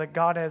feel that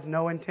God has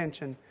no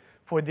intention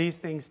for these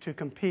things to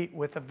compete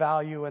with the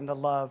value and the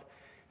love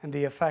and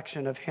the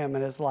affection of Him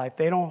in His life.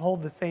 They don't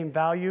hold the same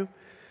value.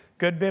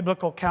 Good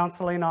biblical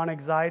counseling on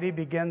anxiety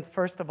begins,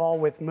 first of all,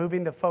 with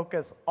moving the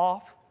focus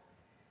off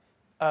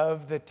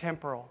of the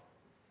temporal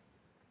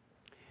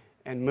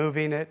and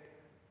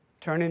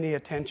turning the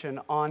attention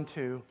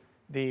onto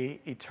the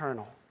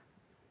eternal.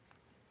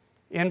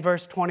 In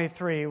verse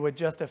 23, with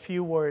just a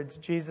few words,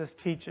 Jesus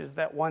teaches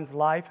that one's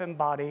life and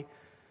body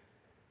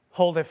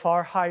hold a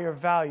far higher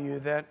value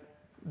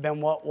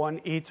than what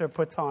one eats or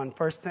puts on.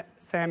 1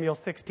 Samuel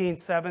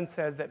 16:7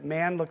 says that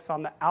man looks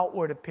on the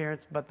outward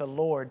appearance, but the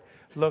Lord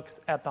looks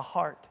at the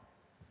heart.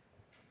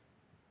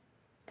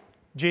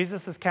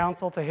 Jesus'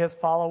 counsel to His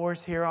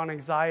followers here on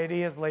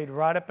anxiety is laid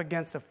right up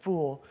against a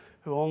fool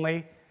who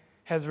only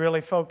has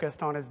really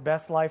focused on his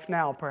best life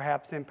now,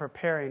 perhaps in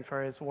preparing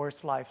for his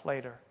worst life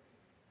later.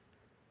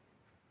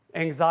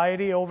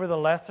 Anxiety over the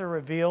lesser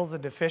reveals a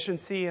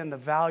deficiency in the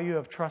value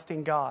of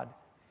trusting God.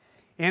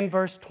 In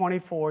verse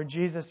 24,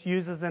 Jesus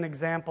uses an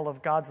example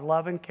of God's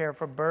love and care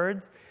for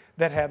birds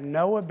that have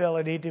no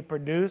ability to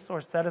produce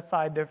or set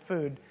aside their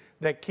food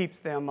that keeps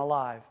them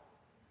alive.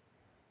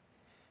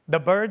 The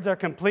birds are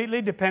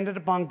completely dependent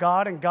upon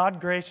God, and God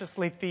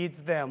graciously feeds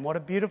them. What a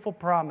beautiful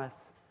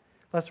promise.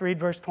 Let's read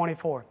verse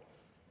 24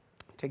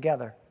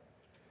 together.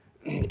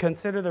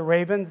 Consider the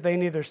ravens, they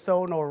neither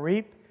sow nor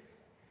reap.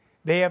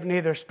 They have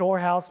neither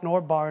storehouse nor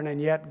barn, and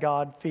yet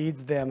God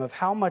feeds them. Of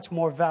how much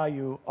more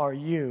value are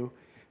you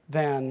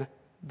than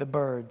the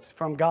birds?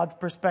 From God's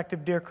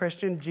perspective, dear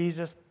Christian,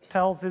 Jesus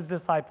tells his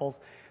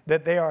disciples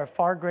that they are of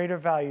far greater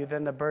value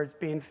than the birds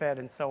being fed,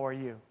 and so are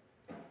you.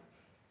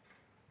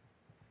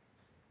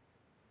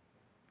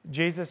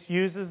 Jesus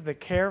uses the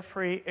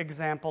carefree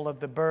example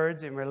of the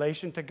birds in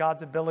relation to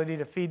God's ability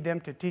to feed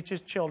them to teach his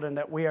children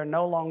that we are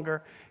no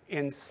longer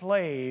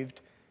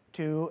enslaved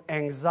to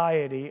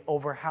anxiety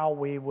over how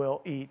we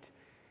will eat.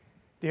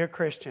 Dear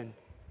Christian,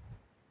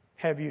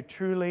 have you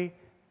truly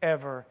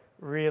ever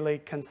really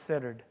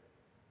considered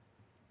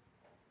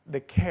the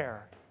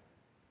care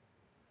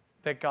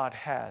that God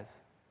has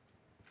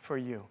for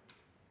you?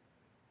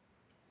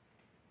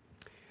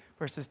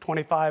 Verses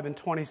 25 and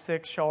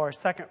 26 show our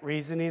second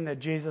reasoning that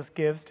Jesus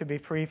gives to be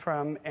free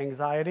from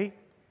anxiety.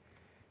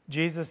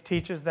 Jesus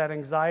teaches that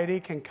anxiety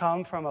can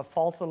come from a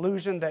false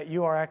illusion that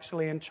you are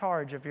actually in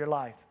charge of your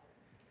life.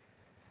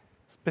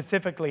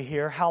 Specifically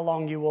here, how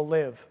long you will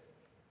live.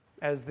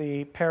 As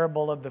the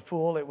parable of the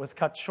fool, it was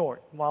cut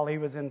short while he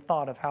was in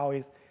thought of how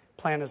he's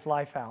planned his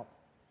life out.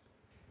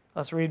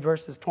 Let's read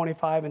verses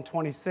 25 and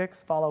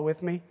 26. Follow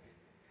with me.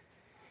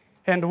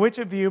 And which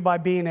of you, by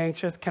being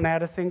anxious, can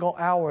add a single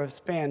hour of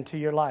span to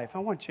your life? I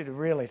want you to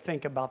really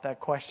think about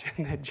that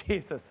question that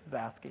Jesus is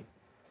asking.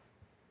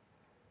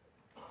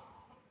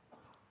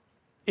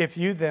 If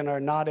you then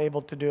are not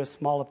able to do as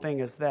small a thing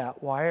as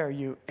that, why are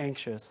you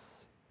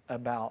anxious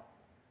about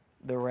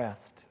the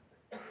rest?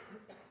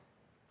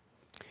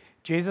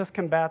 Jesus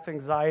combats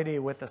anxiety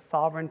with the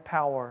sovereign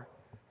power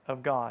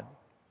of God.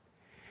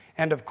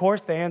 And of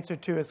course, the answer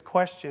to his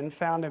question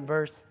found in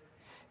verse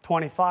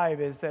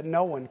 25 is that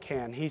no one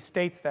can. He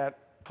states that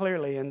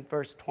clearly in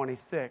verse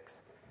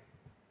 26.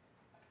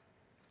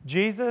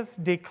 Jesus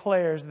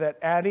declares that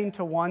adding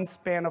to one's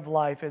span of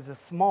life is a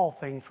small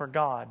thing for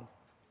God.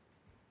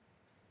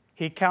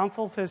 He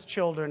counsels his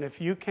children,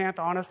 if you can't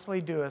honestly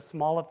do as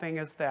small a thing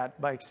as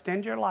that, but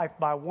extend your life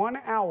by 1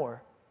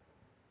 hour,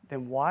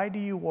 then why do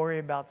you worry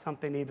about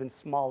something even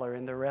smaller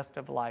in the rest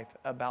of life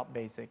about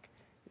basic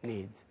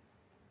needs?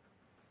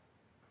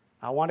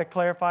 I want to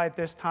clarify at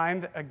this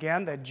time,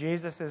 again, that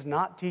Jesus is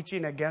not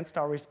teaching against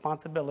our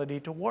responsibility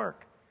to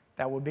work.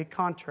 That would be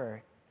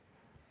contrary.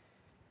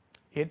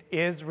 It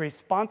is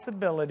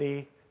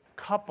responsibility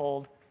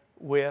coupled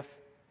with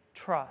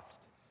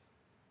trust.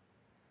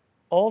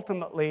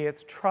 Ultimately,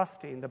 it's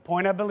trusting. The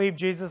point I believe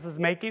Jesus is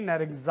making,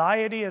 that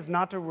anxiety is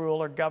not to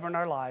rule or govern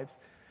our lives,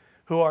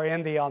 who are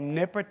in the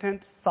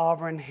omnipotent,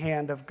 sovereign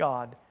hand of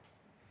God.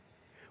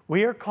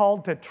 We are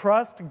called to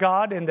trust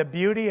God in the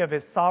beauty of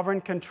his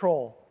sovereign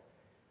control.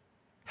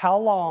 How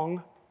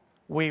long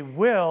we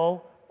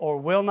will or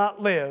will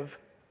not live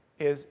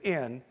is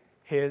in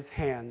his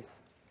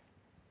hands.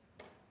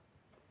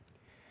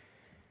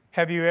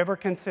 Have you ever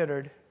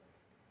considered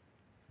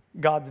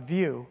God's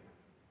view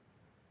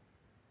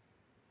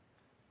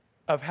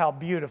of how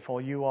beautiful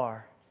you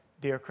are,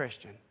 dear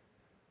Christian?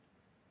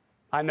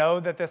 I know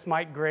that this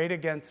might grate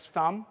against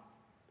some.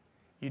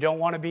 You don't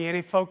want to be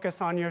any focus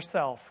on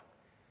yourself.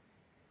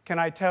 Can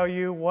I tell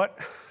you what?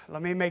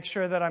 Let me make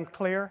sure that I'm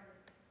clear.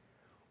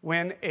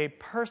 When a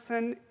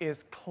person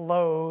is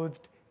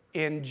clothed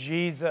in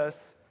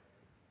Jesus,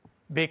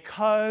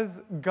 because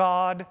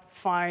God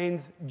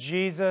finds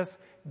Jesus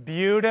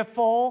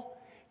beautiful,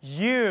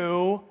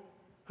 you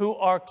who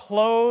are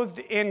clothed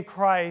in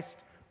Christ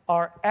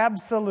are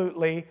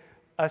absolutely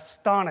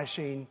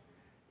astonishing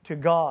to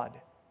God.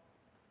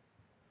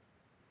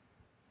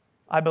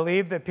 I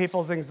believe that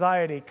people's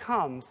anxiety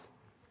comes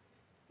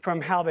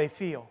from how they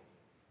feel.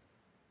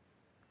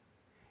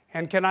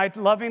 And can I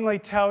lovingly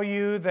tell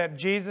you that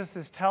Jesus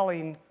is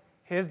telling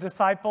his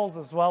disciples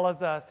as well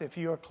as us, if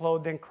you are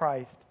clothed in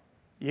Christ,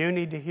 you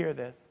need to hear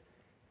this.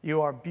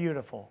 You are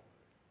beautiful,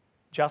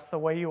 just the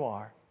way you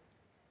are,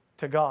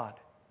 to God.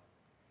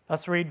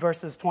 Let's read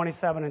verses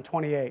 27 and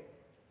 28.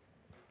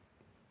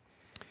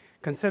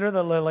 Consider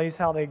the lilies,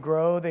 how they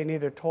grow. They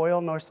neither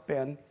toil nor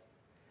spin.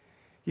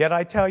 Yet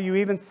I tell you,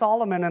 even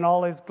Solomon in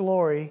all his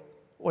glory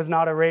was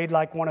not arrayed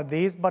like one of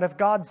these. But if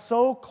God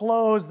so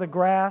clothes the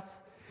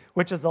grass,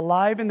 which is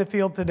alive in the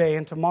field today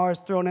and tomorrow is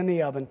thrown in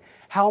the oven,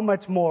 how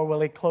much more will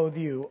he clothe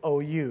you,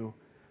 O you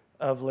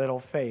of little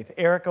faith?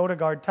 Eric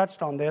Odegaard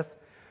touched on this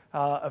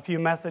a few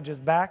messages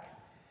back.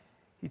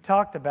 He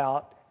talked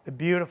about the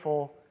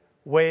beautiful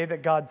way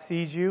that God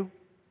sees you.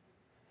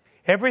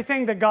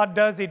 Everything that God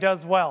does, he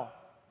does well.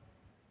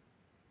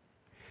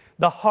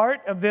 The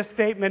heart of this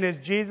statement is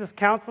Jesus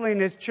counseling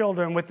his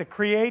children with the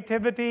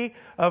creativity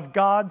of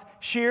God's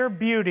sheer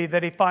beauty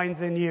that he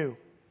finds in you.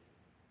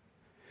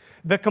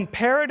 The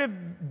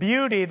comparative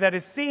beauty that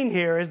is seen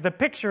here is the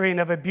picturing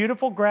of a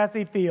beautiful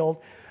grassy field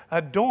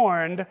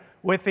adorned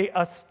with the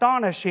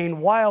astonishing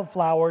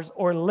wildflowers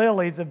or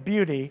lilies of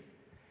beauty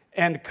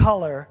and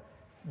color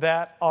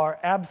that are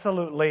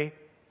absolutely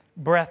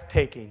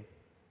breathtaking.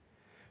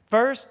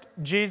 First,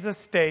 Jesus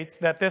states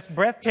that this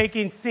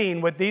breathtaking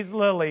scene with these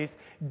lilies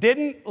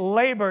didn't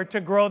labor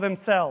to grow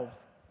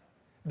themselves.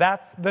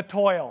 That's the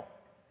toil.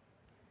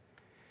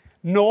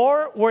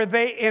 Nor were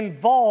they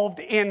involved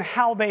in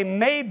how they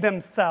made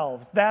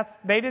themselves.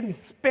 They didn't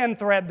spin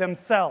thread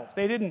themselves.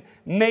 They didn't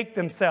make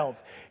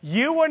themselves.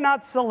 You were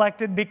not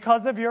selected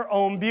because of your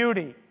own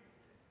beauty.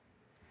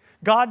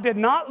 God did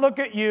not look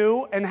at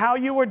you and how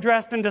you were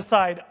dressed and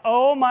decide,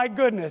 oh my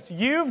goodness,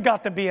 you've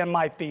got to be in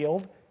my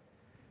field.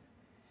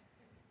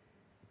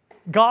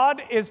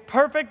 God is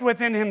perfect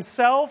within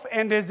himself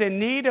and is in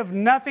need of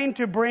nothing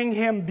to bring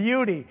him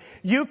beauty.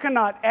 You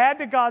cannot add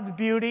to God's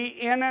beauty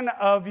in and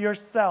of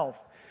yourself.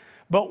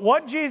 But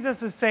what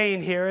Jesus is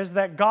saying here is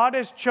that God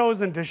has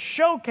chosen to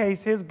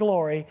showcase his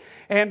glory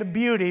and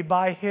beauty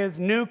by his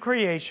new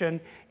creation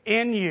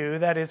in you,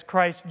 that is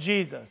Christ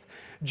Jesus.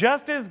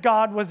 Just as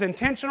God was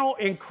intentional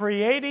in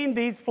creating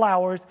these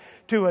flowers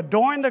to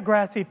adorn the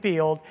grassy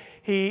field,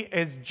 he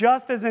is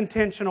just as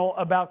intentional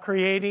about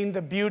creating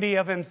the beauty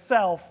of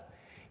himself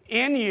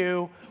in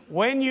you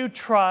when you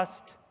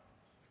trust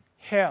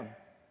him.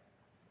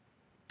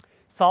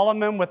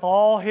 Solomon, with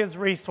all his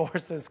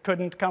resources,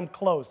 couldn't come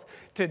close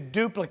to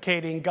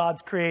duplicating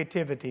God's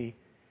creativity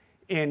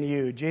in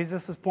you.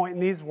 Jesus is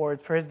pointing these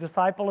words for his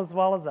disciple as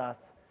well as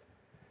us.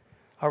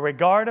 A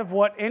regard of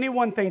what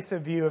anyone thinks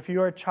of you if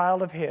you are a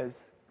child of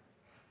his.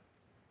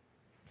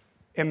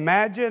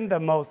 Imagine the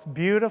most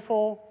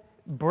beautiful,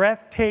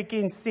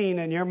 breathtaking scene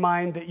in your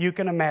mind that you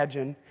can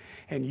imagine,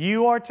 and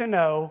you are to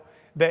know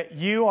that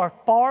you are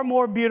far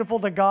more beautiful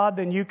to God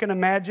than you can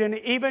imagine.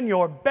 Even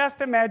your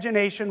best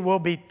imagination will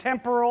be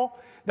temporal.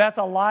 That's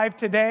alive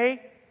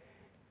today,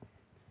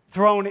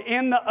 thrown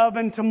in the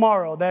oven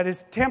tomorrow. That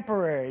is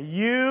temporary.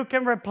 You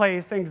can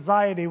replace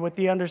anxiety with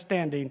the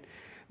understanding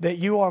that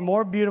you are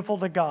more beautiful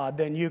to God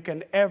than you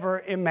can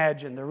ever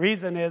imagine. The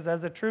reason is,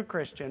 as a true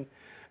Christian,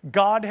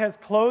 God has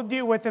clothed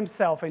you with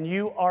himself and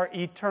you are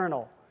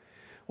eternal.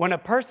 When a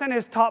person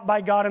is taught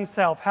by God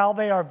himself how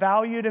they are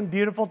valued and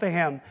beautiful to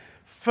him,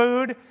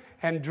 food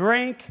and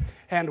drink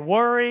and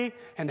worry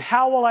and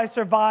how will I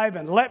survive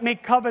and let me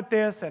covet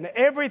this and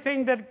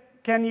everything that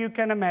you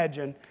can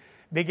imagine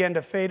begin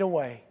to fade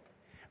away,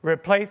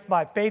 replaced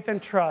by faith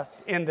and trust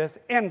in this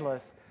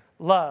endless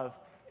love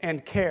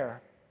and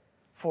care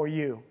for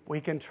you.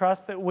 We can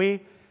trust that we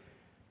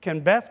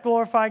can best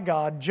glorify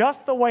God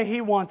just the way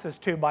he wants us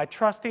to by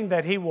trusting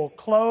that he will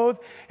clothe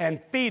and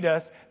feed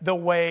us the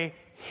way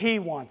he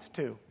wants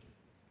to.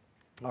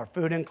 Our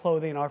food and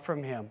clothing are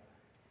from him.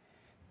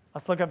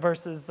 Let's look at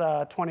verses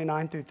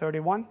 29 through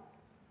 31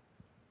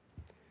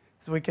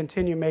 as we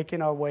continue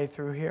making our way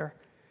through here.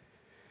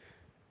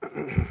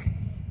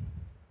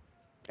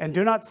 And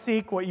do not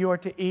seek what you are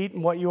to eat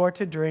and what you are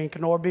to drink,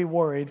 nor be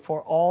worried,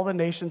 for all the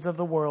nations of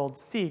the world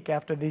seek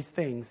after these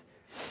things,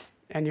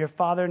 and your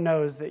Father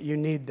knows that you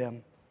need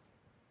them.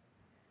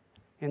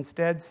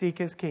 Instead, seek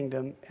his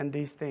kingdom, and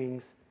these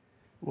things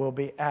will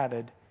be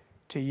added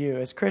to you.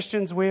 As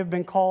Christians, we have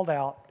been called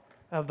out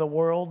of the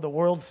world. The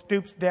world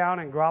stoops down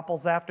and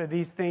gropples after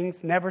these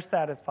things, never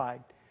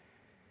satisfied.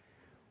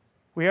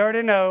 We are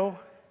to know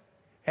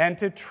and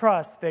to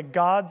trust that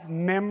God's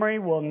memory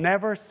will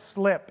never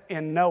slip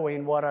in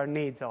knowing what our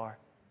needs are.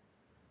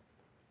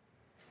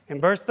 In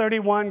verse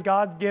 31,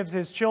 God gives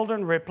his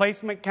children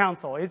replacement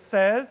counsel. It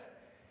says,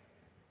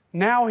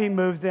 now he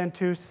moves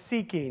into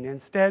seeking.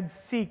 Instead,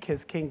 seek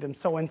his kingdom.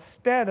 So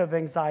instead of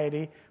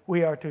anxiety,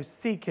 we are to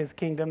seek his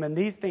kingdom. And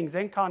these things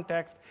in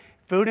context,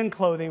 food and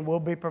clothing will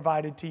be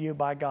provided to you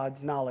by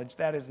God's knowledge.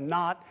 That is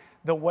not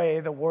the way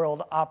the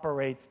world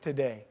operates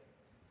today.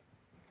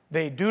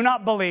 They do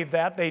not believe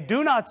that. They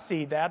do not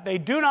see that. They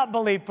do not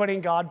believe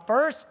putting God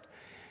first.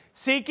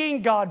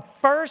 Seeking God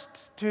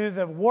first to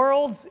the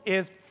world's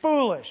is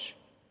foolish.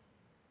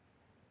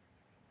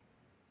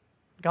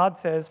 God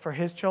says for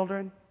his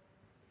children,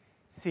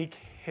 seek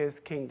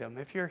his kingdom.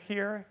 If you're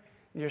here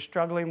and you're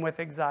struggling with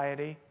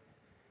anxiety,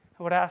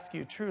 I would ask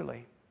you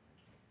truly,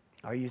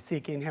 are you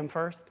seeking him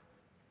first?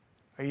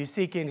 Are you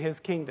seeking his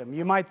kingdom?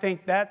 You might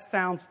think that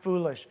sounds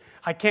foolish.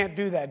 I can't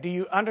do that. Do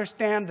you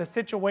understand the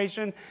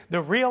situation,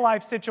 the real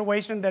life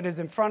situation that is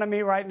in front of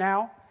me right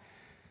now?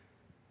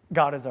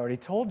 God has already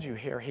told you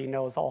here he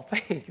knows all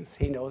things.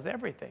 He knows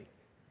everything.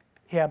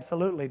 He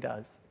absolutely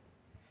does.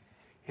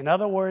 In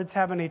other words,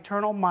 have an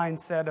eternal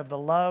mindset of the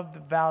love, the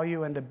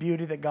value, and the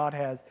beauty that God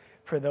has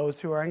for those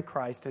who are in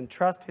Christ, and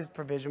trust his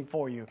provision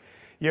for you.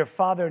 Your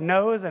Father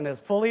knows and is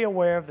fully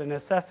aware of the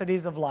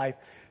necessities of life.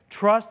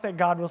 Trust that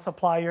God will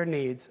supply your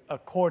needs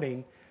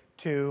according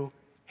to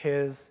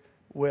his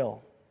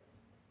will.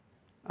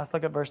 Let's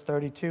look at verse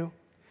 32.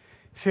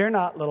 Fear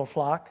not, little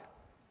flock.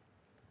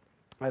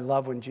 I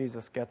love when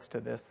Jesus gets to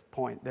this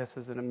point. This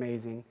is an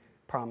amazing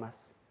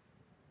promise.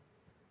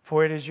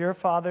 For it is your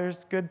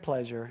Father's good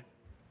pleasure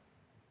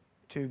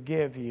to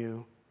give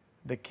you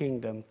the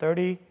kingdom.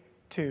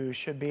 32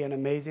 should be an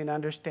amazing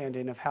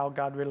understanding of how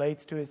God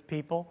relates to his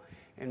people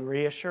and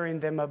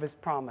reassuring them of his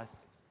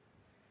promise.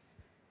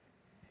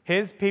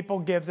 His people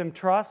gives him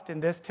trust in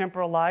this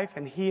temporal life,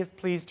 and he is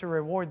pleased to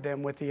reward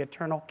them with the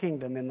eternal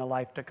kingdom in the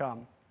life to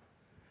come.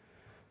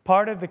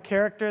 Part of the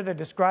character that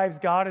describes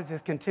God is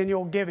his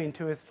continual giving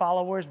to his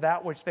followers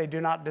that which they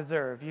do not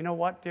deserve. You know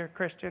what, dear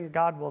Christian?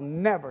 God will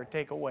never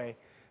take away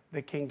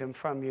the kingdom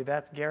from you.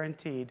 That's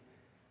guaranteed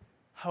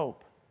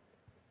hope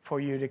for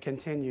you to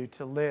continue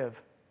to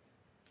live.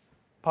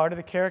 Part of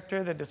the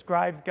character that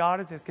describes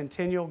God is his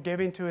continual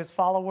giving to his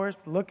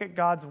followers. Look at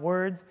God's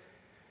words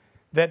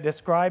that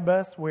describe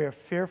us. We are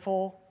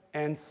fearful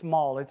and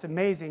small. It's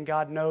amazing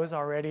God knows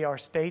already our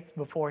states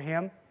before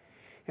him.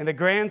 In the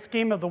grand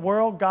scheme of the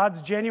world,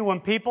 God's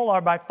genuine people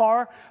are by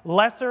far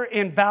lesser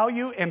in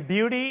value and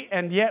beauty,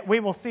 and yet we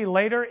will see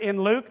later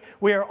in Luke,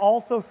 we are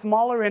also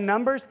smaller in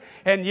numbers,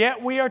 and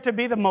yet we are to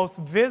be the most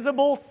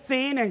visible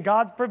seen in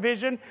God's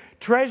provision,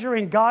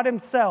 treasuring God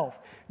himself.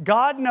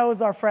 God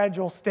knows our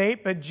fragile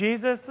state, but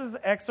Jesus'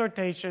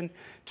 exhortation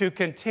to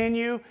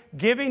continue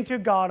giving to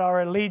God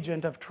our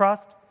allegiance of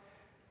trust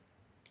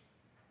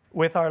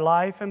with our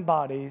life and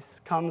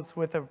bodies comes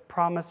with a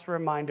promised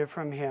reminder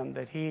from him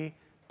that he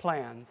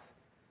plans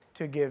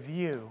to give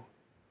you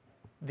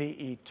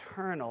the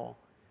eternal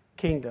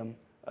kingdom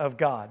of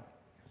God.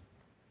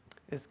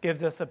 This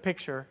gives us a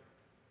picture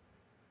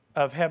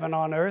of heaven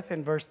on earth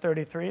in verse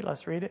 33.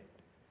 Let's read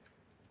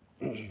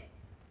it.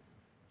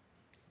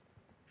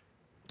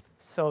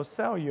 So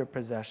sell your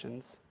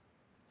possessions.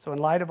 So in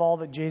light of all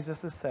that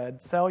Jesus has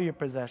said, sell your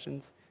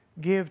possessions,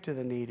 give to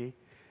the needy,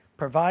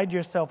 provide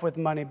yourself with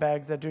money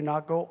bags that do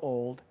not go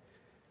old,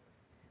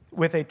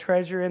 with a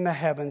treasure in the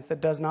heavens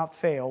that does not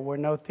fail, where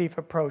no thief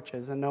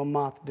approaches and no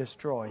moth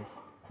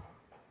destroys.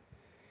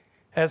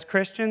 As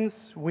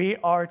Christians, we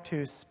are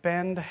to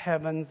spend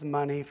heaven's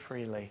money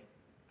freely.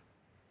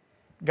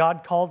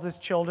 God calls his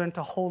children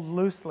to hold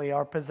loosely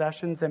our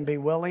possessions and be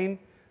willing,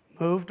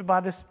 moved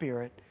by the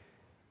Spirit,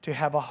 to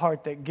have a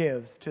heart that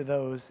gives to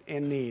those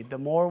in need. The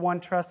more one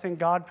trusts in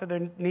God for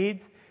their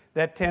needs,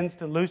 that tends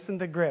to loosen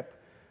the grip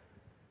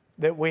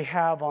that we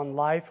have on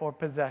life or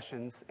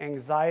possessions.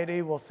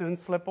 Anxiety will soon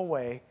slip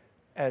away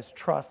as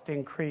trust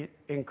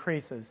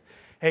increases.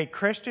 A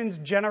Christian's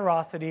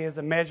generosity is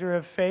a measure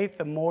of faith.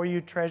 The more you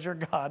treasure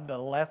God, the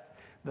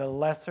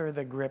lesser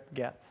the grip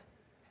gets.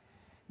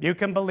 You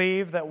can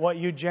believe that what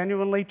you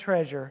genuinely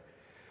treasure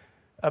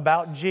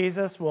about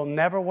Jesus will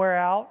never wear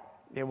out.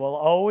 It will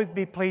always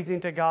be pleasing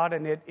to God,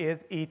 and it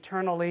is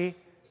eternally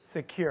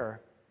secure.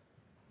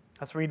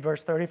 Let's read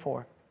verse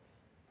 34.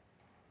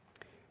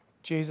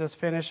 Jesus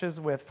finishes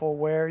with, "For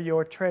where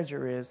your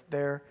treasure is,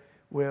 there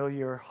will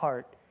your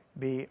heart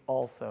be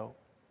also."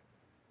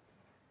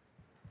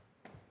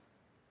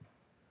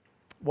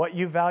 What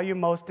you value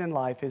most in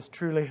life is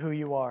truly who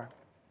you are.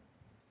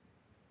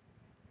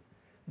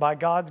 By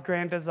God's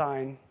grand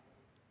design,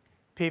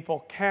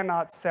 people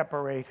cannot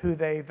separate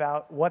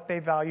what they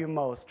value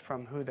most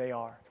from who they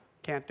are.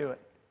 Can't do it.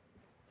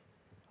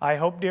 I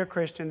hope, dear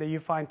Christian, that you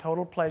find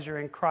total pleasure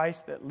in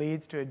Christ that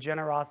leads to a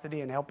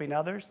generosity in helping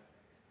others,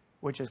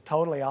 which is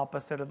totally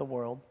opposite of the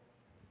world.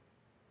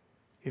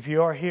 If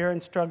you are here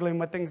and struggling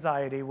with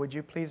anxiety, would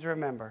you please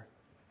remember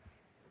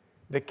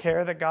the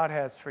care that God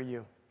has for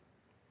you,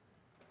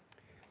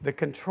 the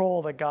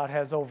control that God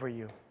has over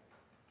you,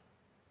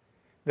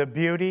 the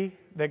beauty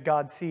that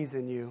God sees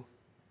in you,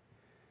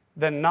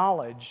 the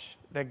knowledge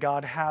that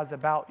God has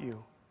about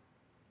you,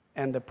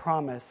 and the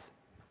promise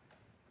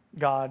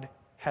God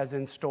has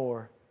in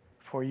store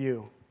for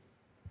you.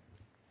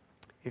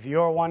 If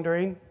you are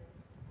wondering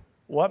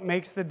what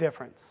makes the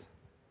difference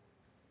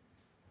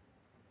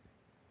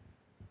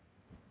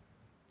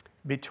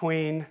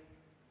between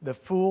the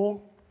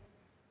fool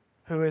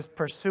who is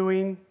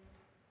pursuing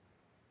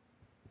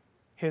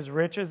his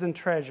riches and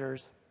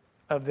treasures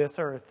of this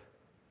earth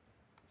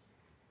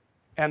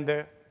and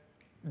the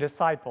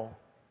disciple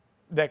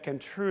that can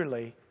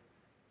truly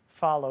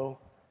follow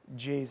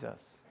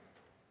Jesus,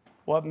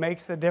 what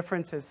makes the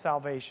difference is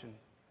salvation.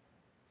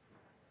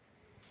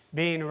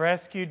 Being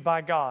rescued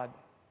by God.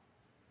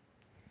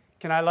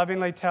 Can I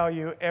lovingly tell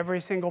you,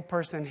 every single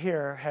person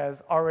here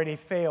has already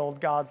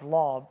failed God's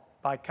law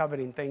by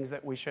coveting things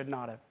that we should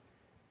not have.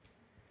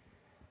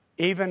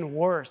 Even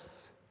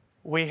worse,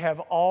 we have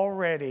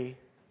already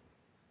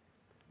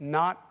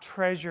not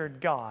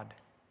treasured God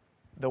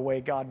the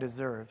way God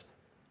deserves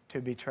to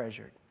be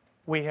treasured.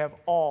 We have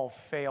all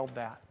failed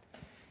that.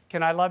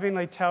 Can I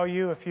lovingly tell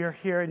you, if you're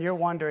here and you're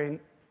wondering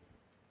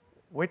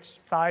which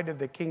side of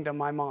the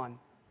kingdom I'm on,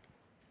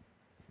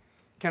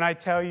 can I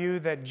tell you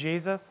that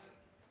Jesus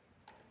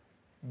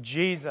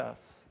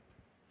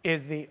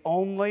is the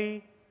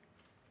only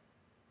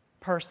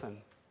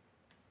person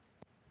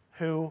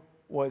who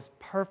was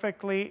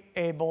perfectly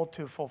able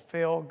to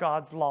fulfill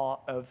God's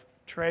law of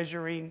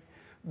treasuring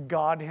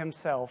God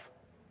himself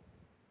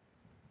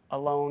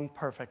alone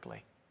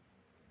perfectly.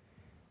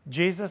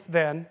 Jesus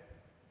then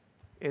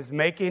is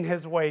making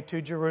his way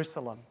to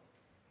Jerusalem.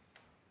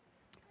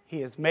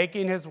 He is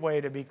making his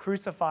way to be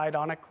crucified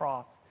on a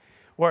cross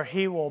where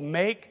he will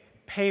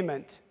make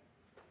payment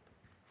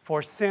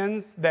for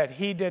sins that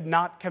he did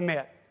not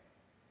commit,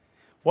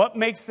 What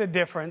makes the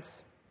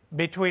difference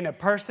between a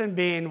person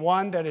being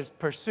one that is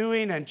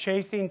pursuing and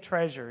chasing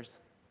treasures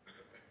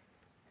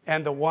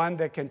and the one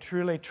that can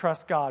truly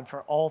trust God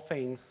for all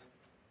things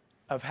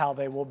of how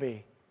they will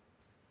be?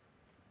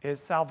 Is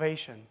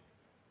salvation.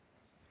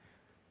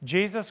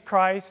 Jesus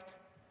Christ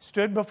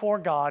stood before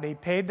God. He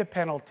paid the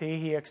penalty.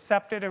 He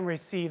accepted and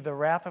received the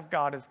wrath of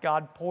God as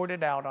God poured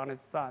it out on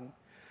his Son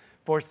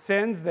for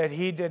sins that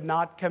he did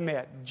not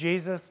commit.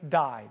 Jesus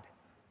died.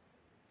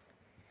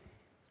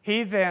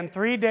 He then,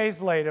 3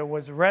 days later,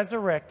 was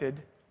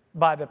resurrected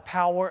by the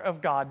power of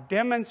God,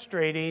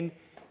 demonstrating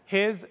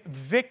his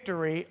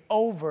victory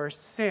over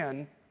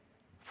sin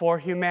for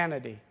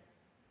humanity.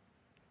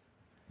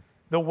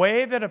 The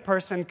way that a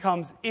person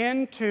comes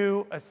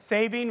into a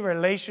saving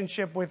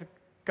relationship with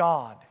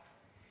God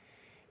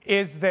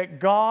is that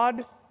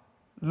God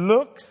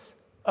looks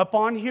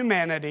upon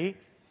humanity.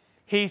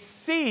 He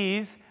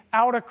sees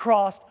out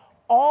across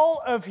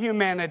all of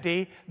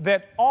humanity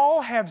that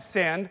all have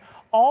sinned,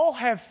 all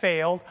have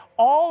failed,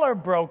 all are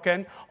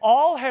broken,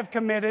 all have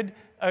committed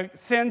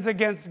sins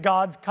against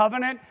God's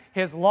covenant,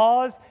 his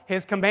laws,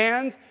 his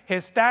commands,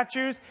 his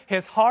statutes,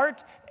 his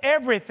heart,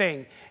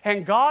 everything.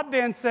 And God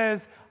then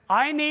says,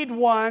 I need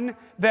one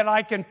that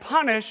I can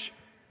punish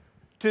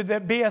to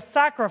be a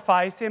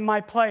sacrifice in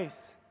my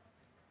place.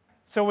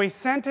 So he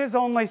sent his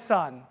only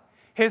Son.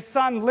 His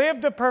Son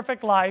lived a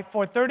perfect life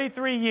for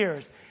 33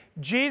 years.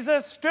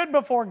 Jesus stood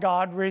before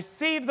God,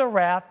 received the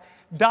wrath,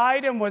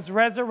 died, and was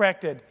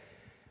resurrected.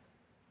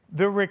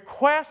 The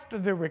request,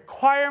 the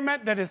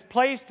requirement that is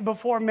placed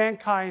before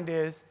mankind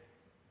is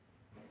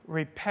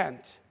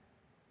repent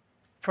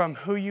from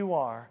who you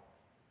are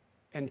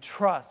and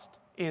trust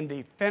in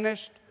the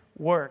finished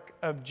work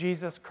of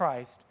Jesus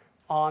Christ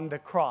on the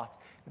cross.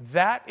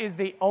 That is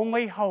the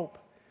only hope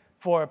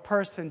for a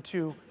person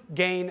to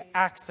gain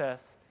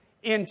access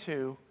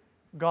into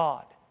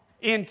God,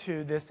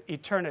 into this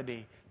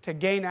eternity, to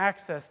gain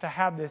access to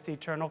have this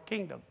eternal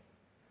kingdom.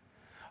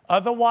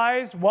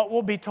 Otherwise, what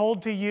will be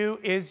told to you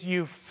is,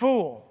 you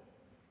fool.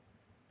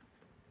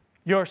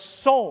 Your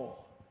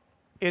soul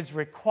is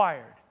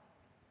required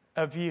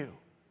of you.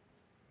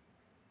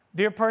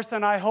 Dear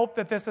person, I hope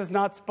that this has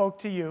not spoke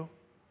to you.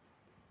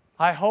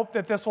 I hope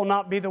that this will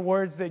not be the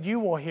words that you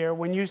will hear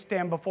when you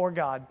stand before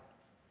God.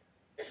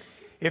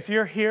 If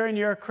you're here and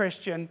you're a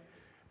Christian,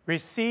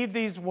 receive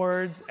these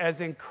words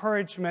as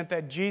encouragement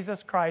that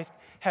Jesus Christ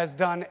has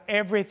done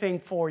everything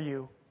for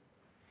you,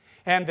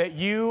 and that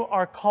you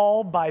are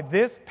called by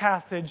this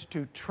passage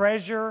to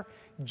treasure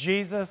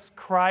Jesus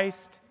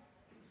Christ,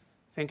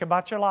 think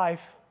about your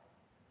life,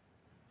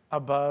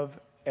 above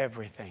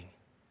everything.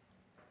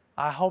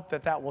 I hope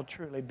that that will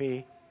truly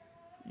be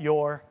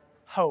your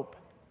hope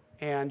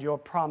and your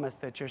promise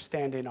that you're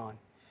standing on.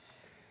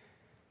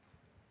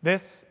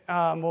 This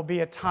will be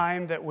a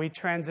time that we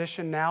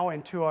transition now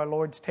into our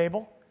Lord's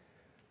table.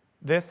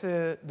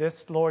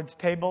 This Lord's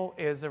table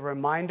is a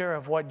reminder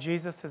of what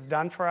Jesus has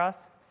done for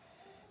us.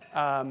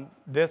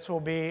 This will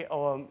be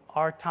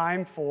our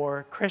time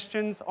for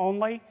Christians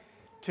only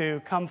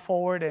to come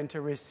forward and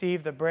to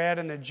receive the bread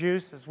and the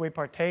juice as we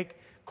partake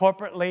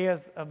corporately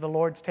of the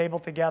Lord's table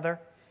together.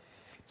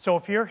 So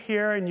if you're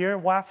here and you're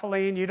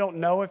waffling, you don't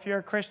know if you're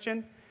a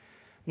Christian,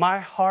 my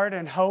heart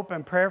and hope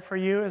and prayer for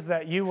you is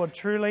that you will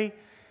truly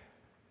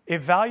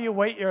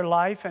evaluate your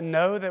life and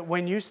know that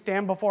when you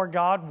stand before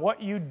God,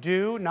 what you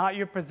do, not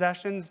your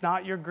possessions,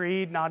 not your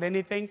greed, not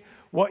anything,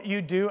 what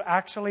you do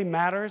actually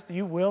matters.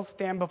 You will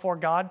stand before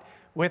God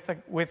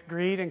with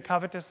greed and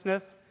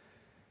covetousness.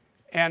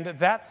 And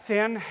that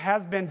sin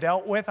has been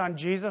dealt with on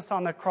Jesus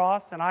on the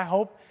cross. And I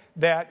hope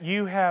that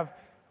you have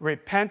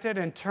repented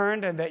and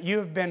turned and that you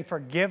have been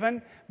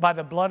forgiven by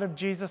the blood of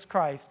Jesus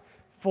Christ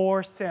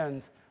for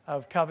sins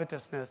of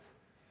covetousness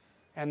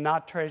and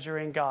not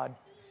treasuring God.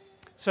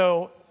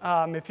 So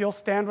if you'll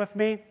stand with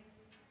me,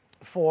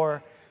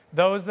 for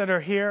those that are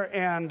here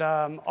and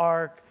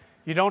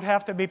you don't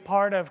have to be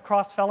part of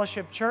Cross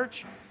Fellowship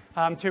Church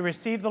to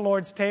receive the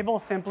Lord's table.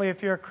 Simply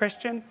if you're a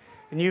Christian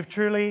and you've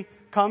truly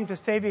come to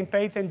saving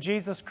faith in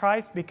Jesus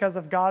Christ because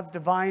of God's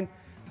divine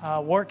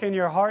work in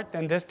your heart,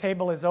 then this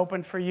table is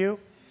open for you.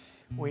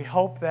 We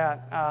hope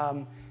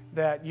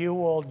that you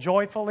will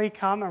joyfully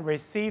come and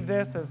receive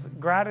this as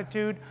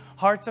gratitude,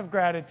 hearts of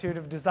gratitude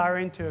of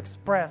desiring to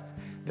express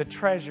the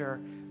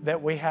treasure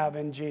that we have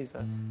in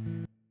Jesus.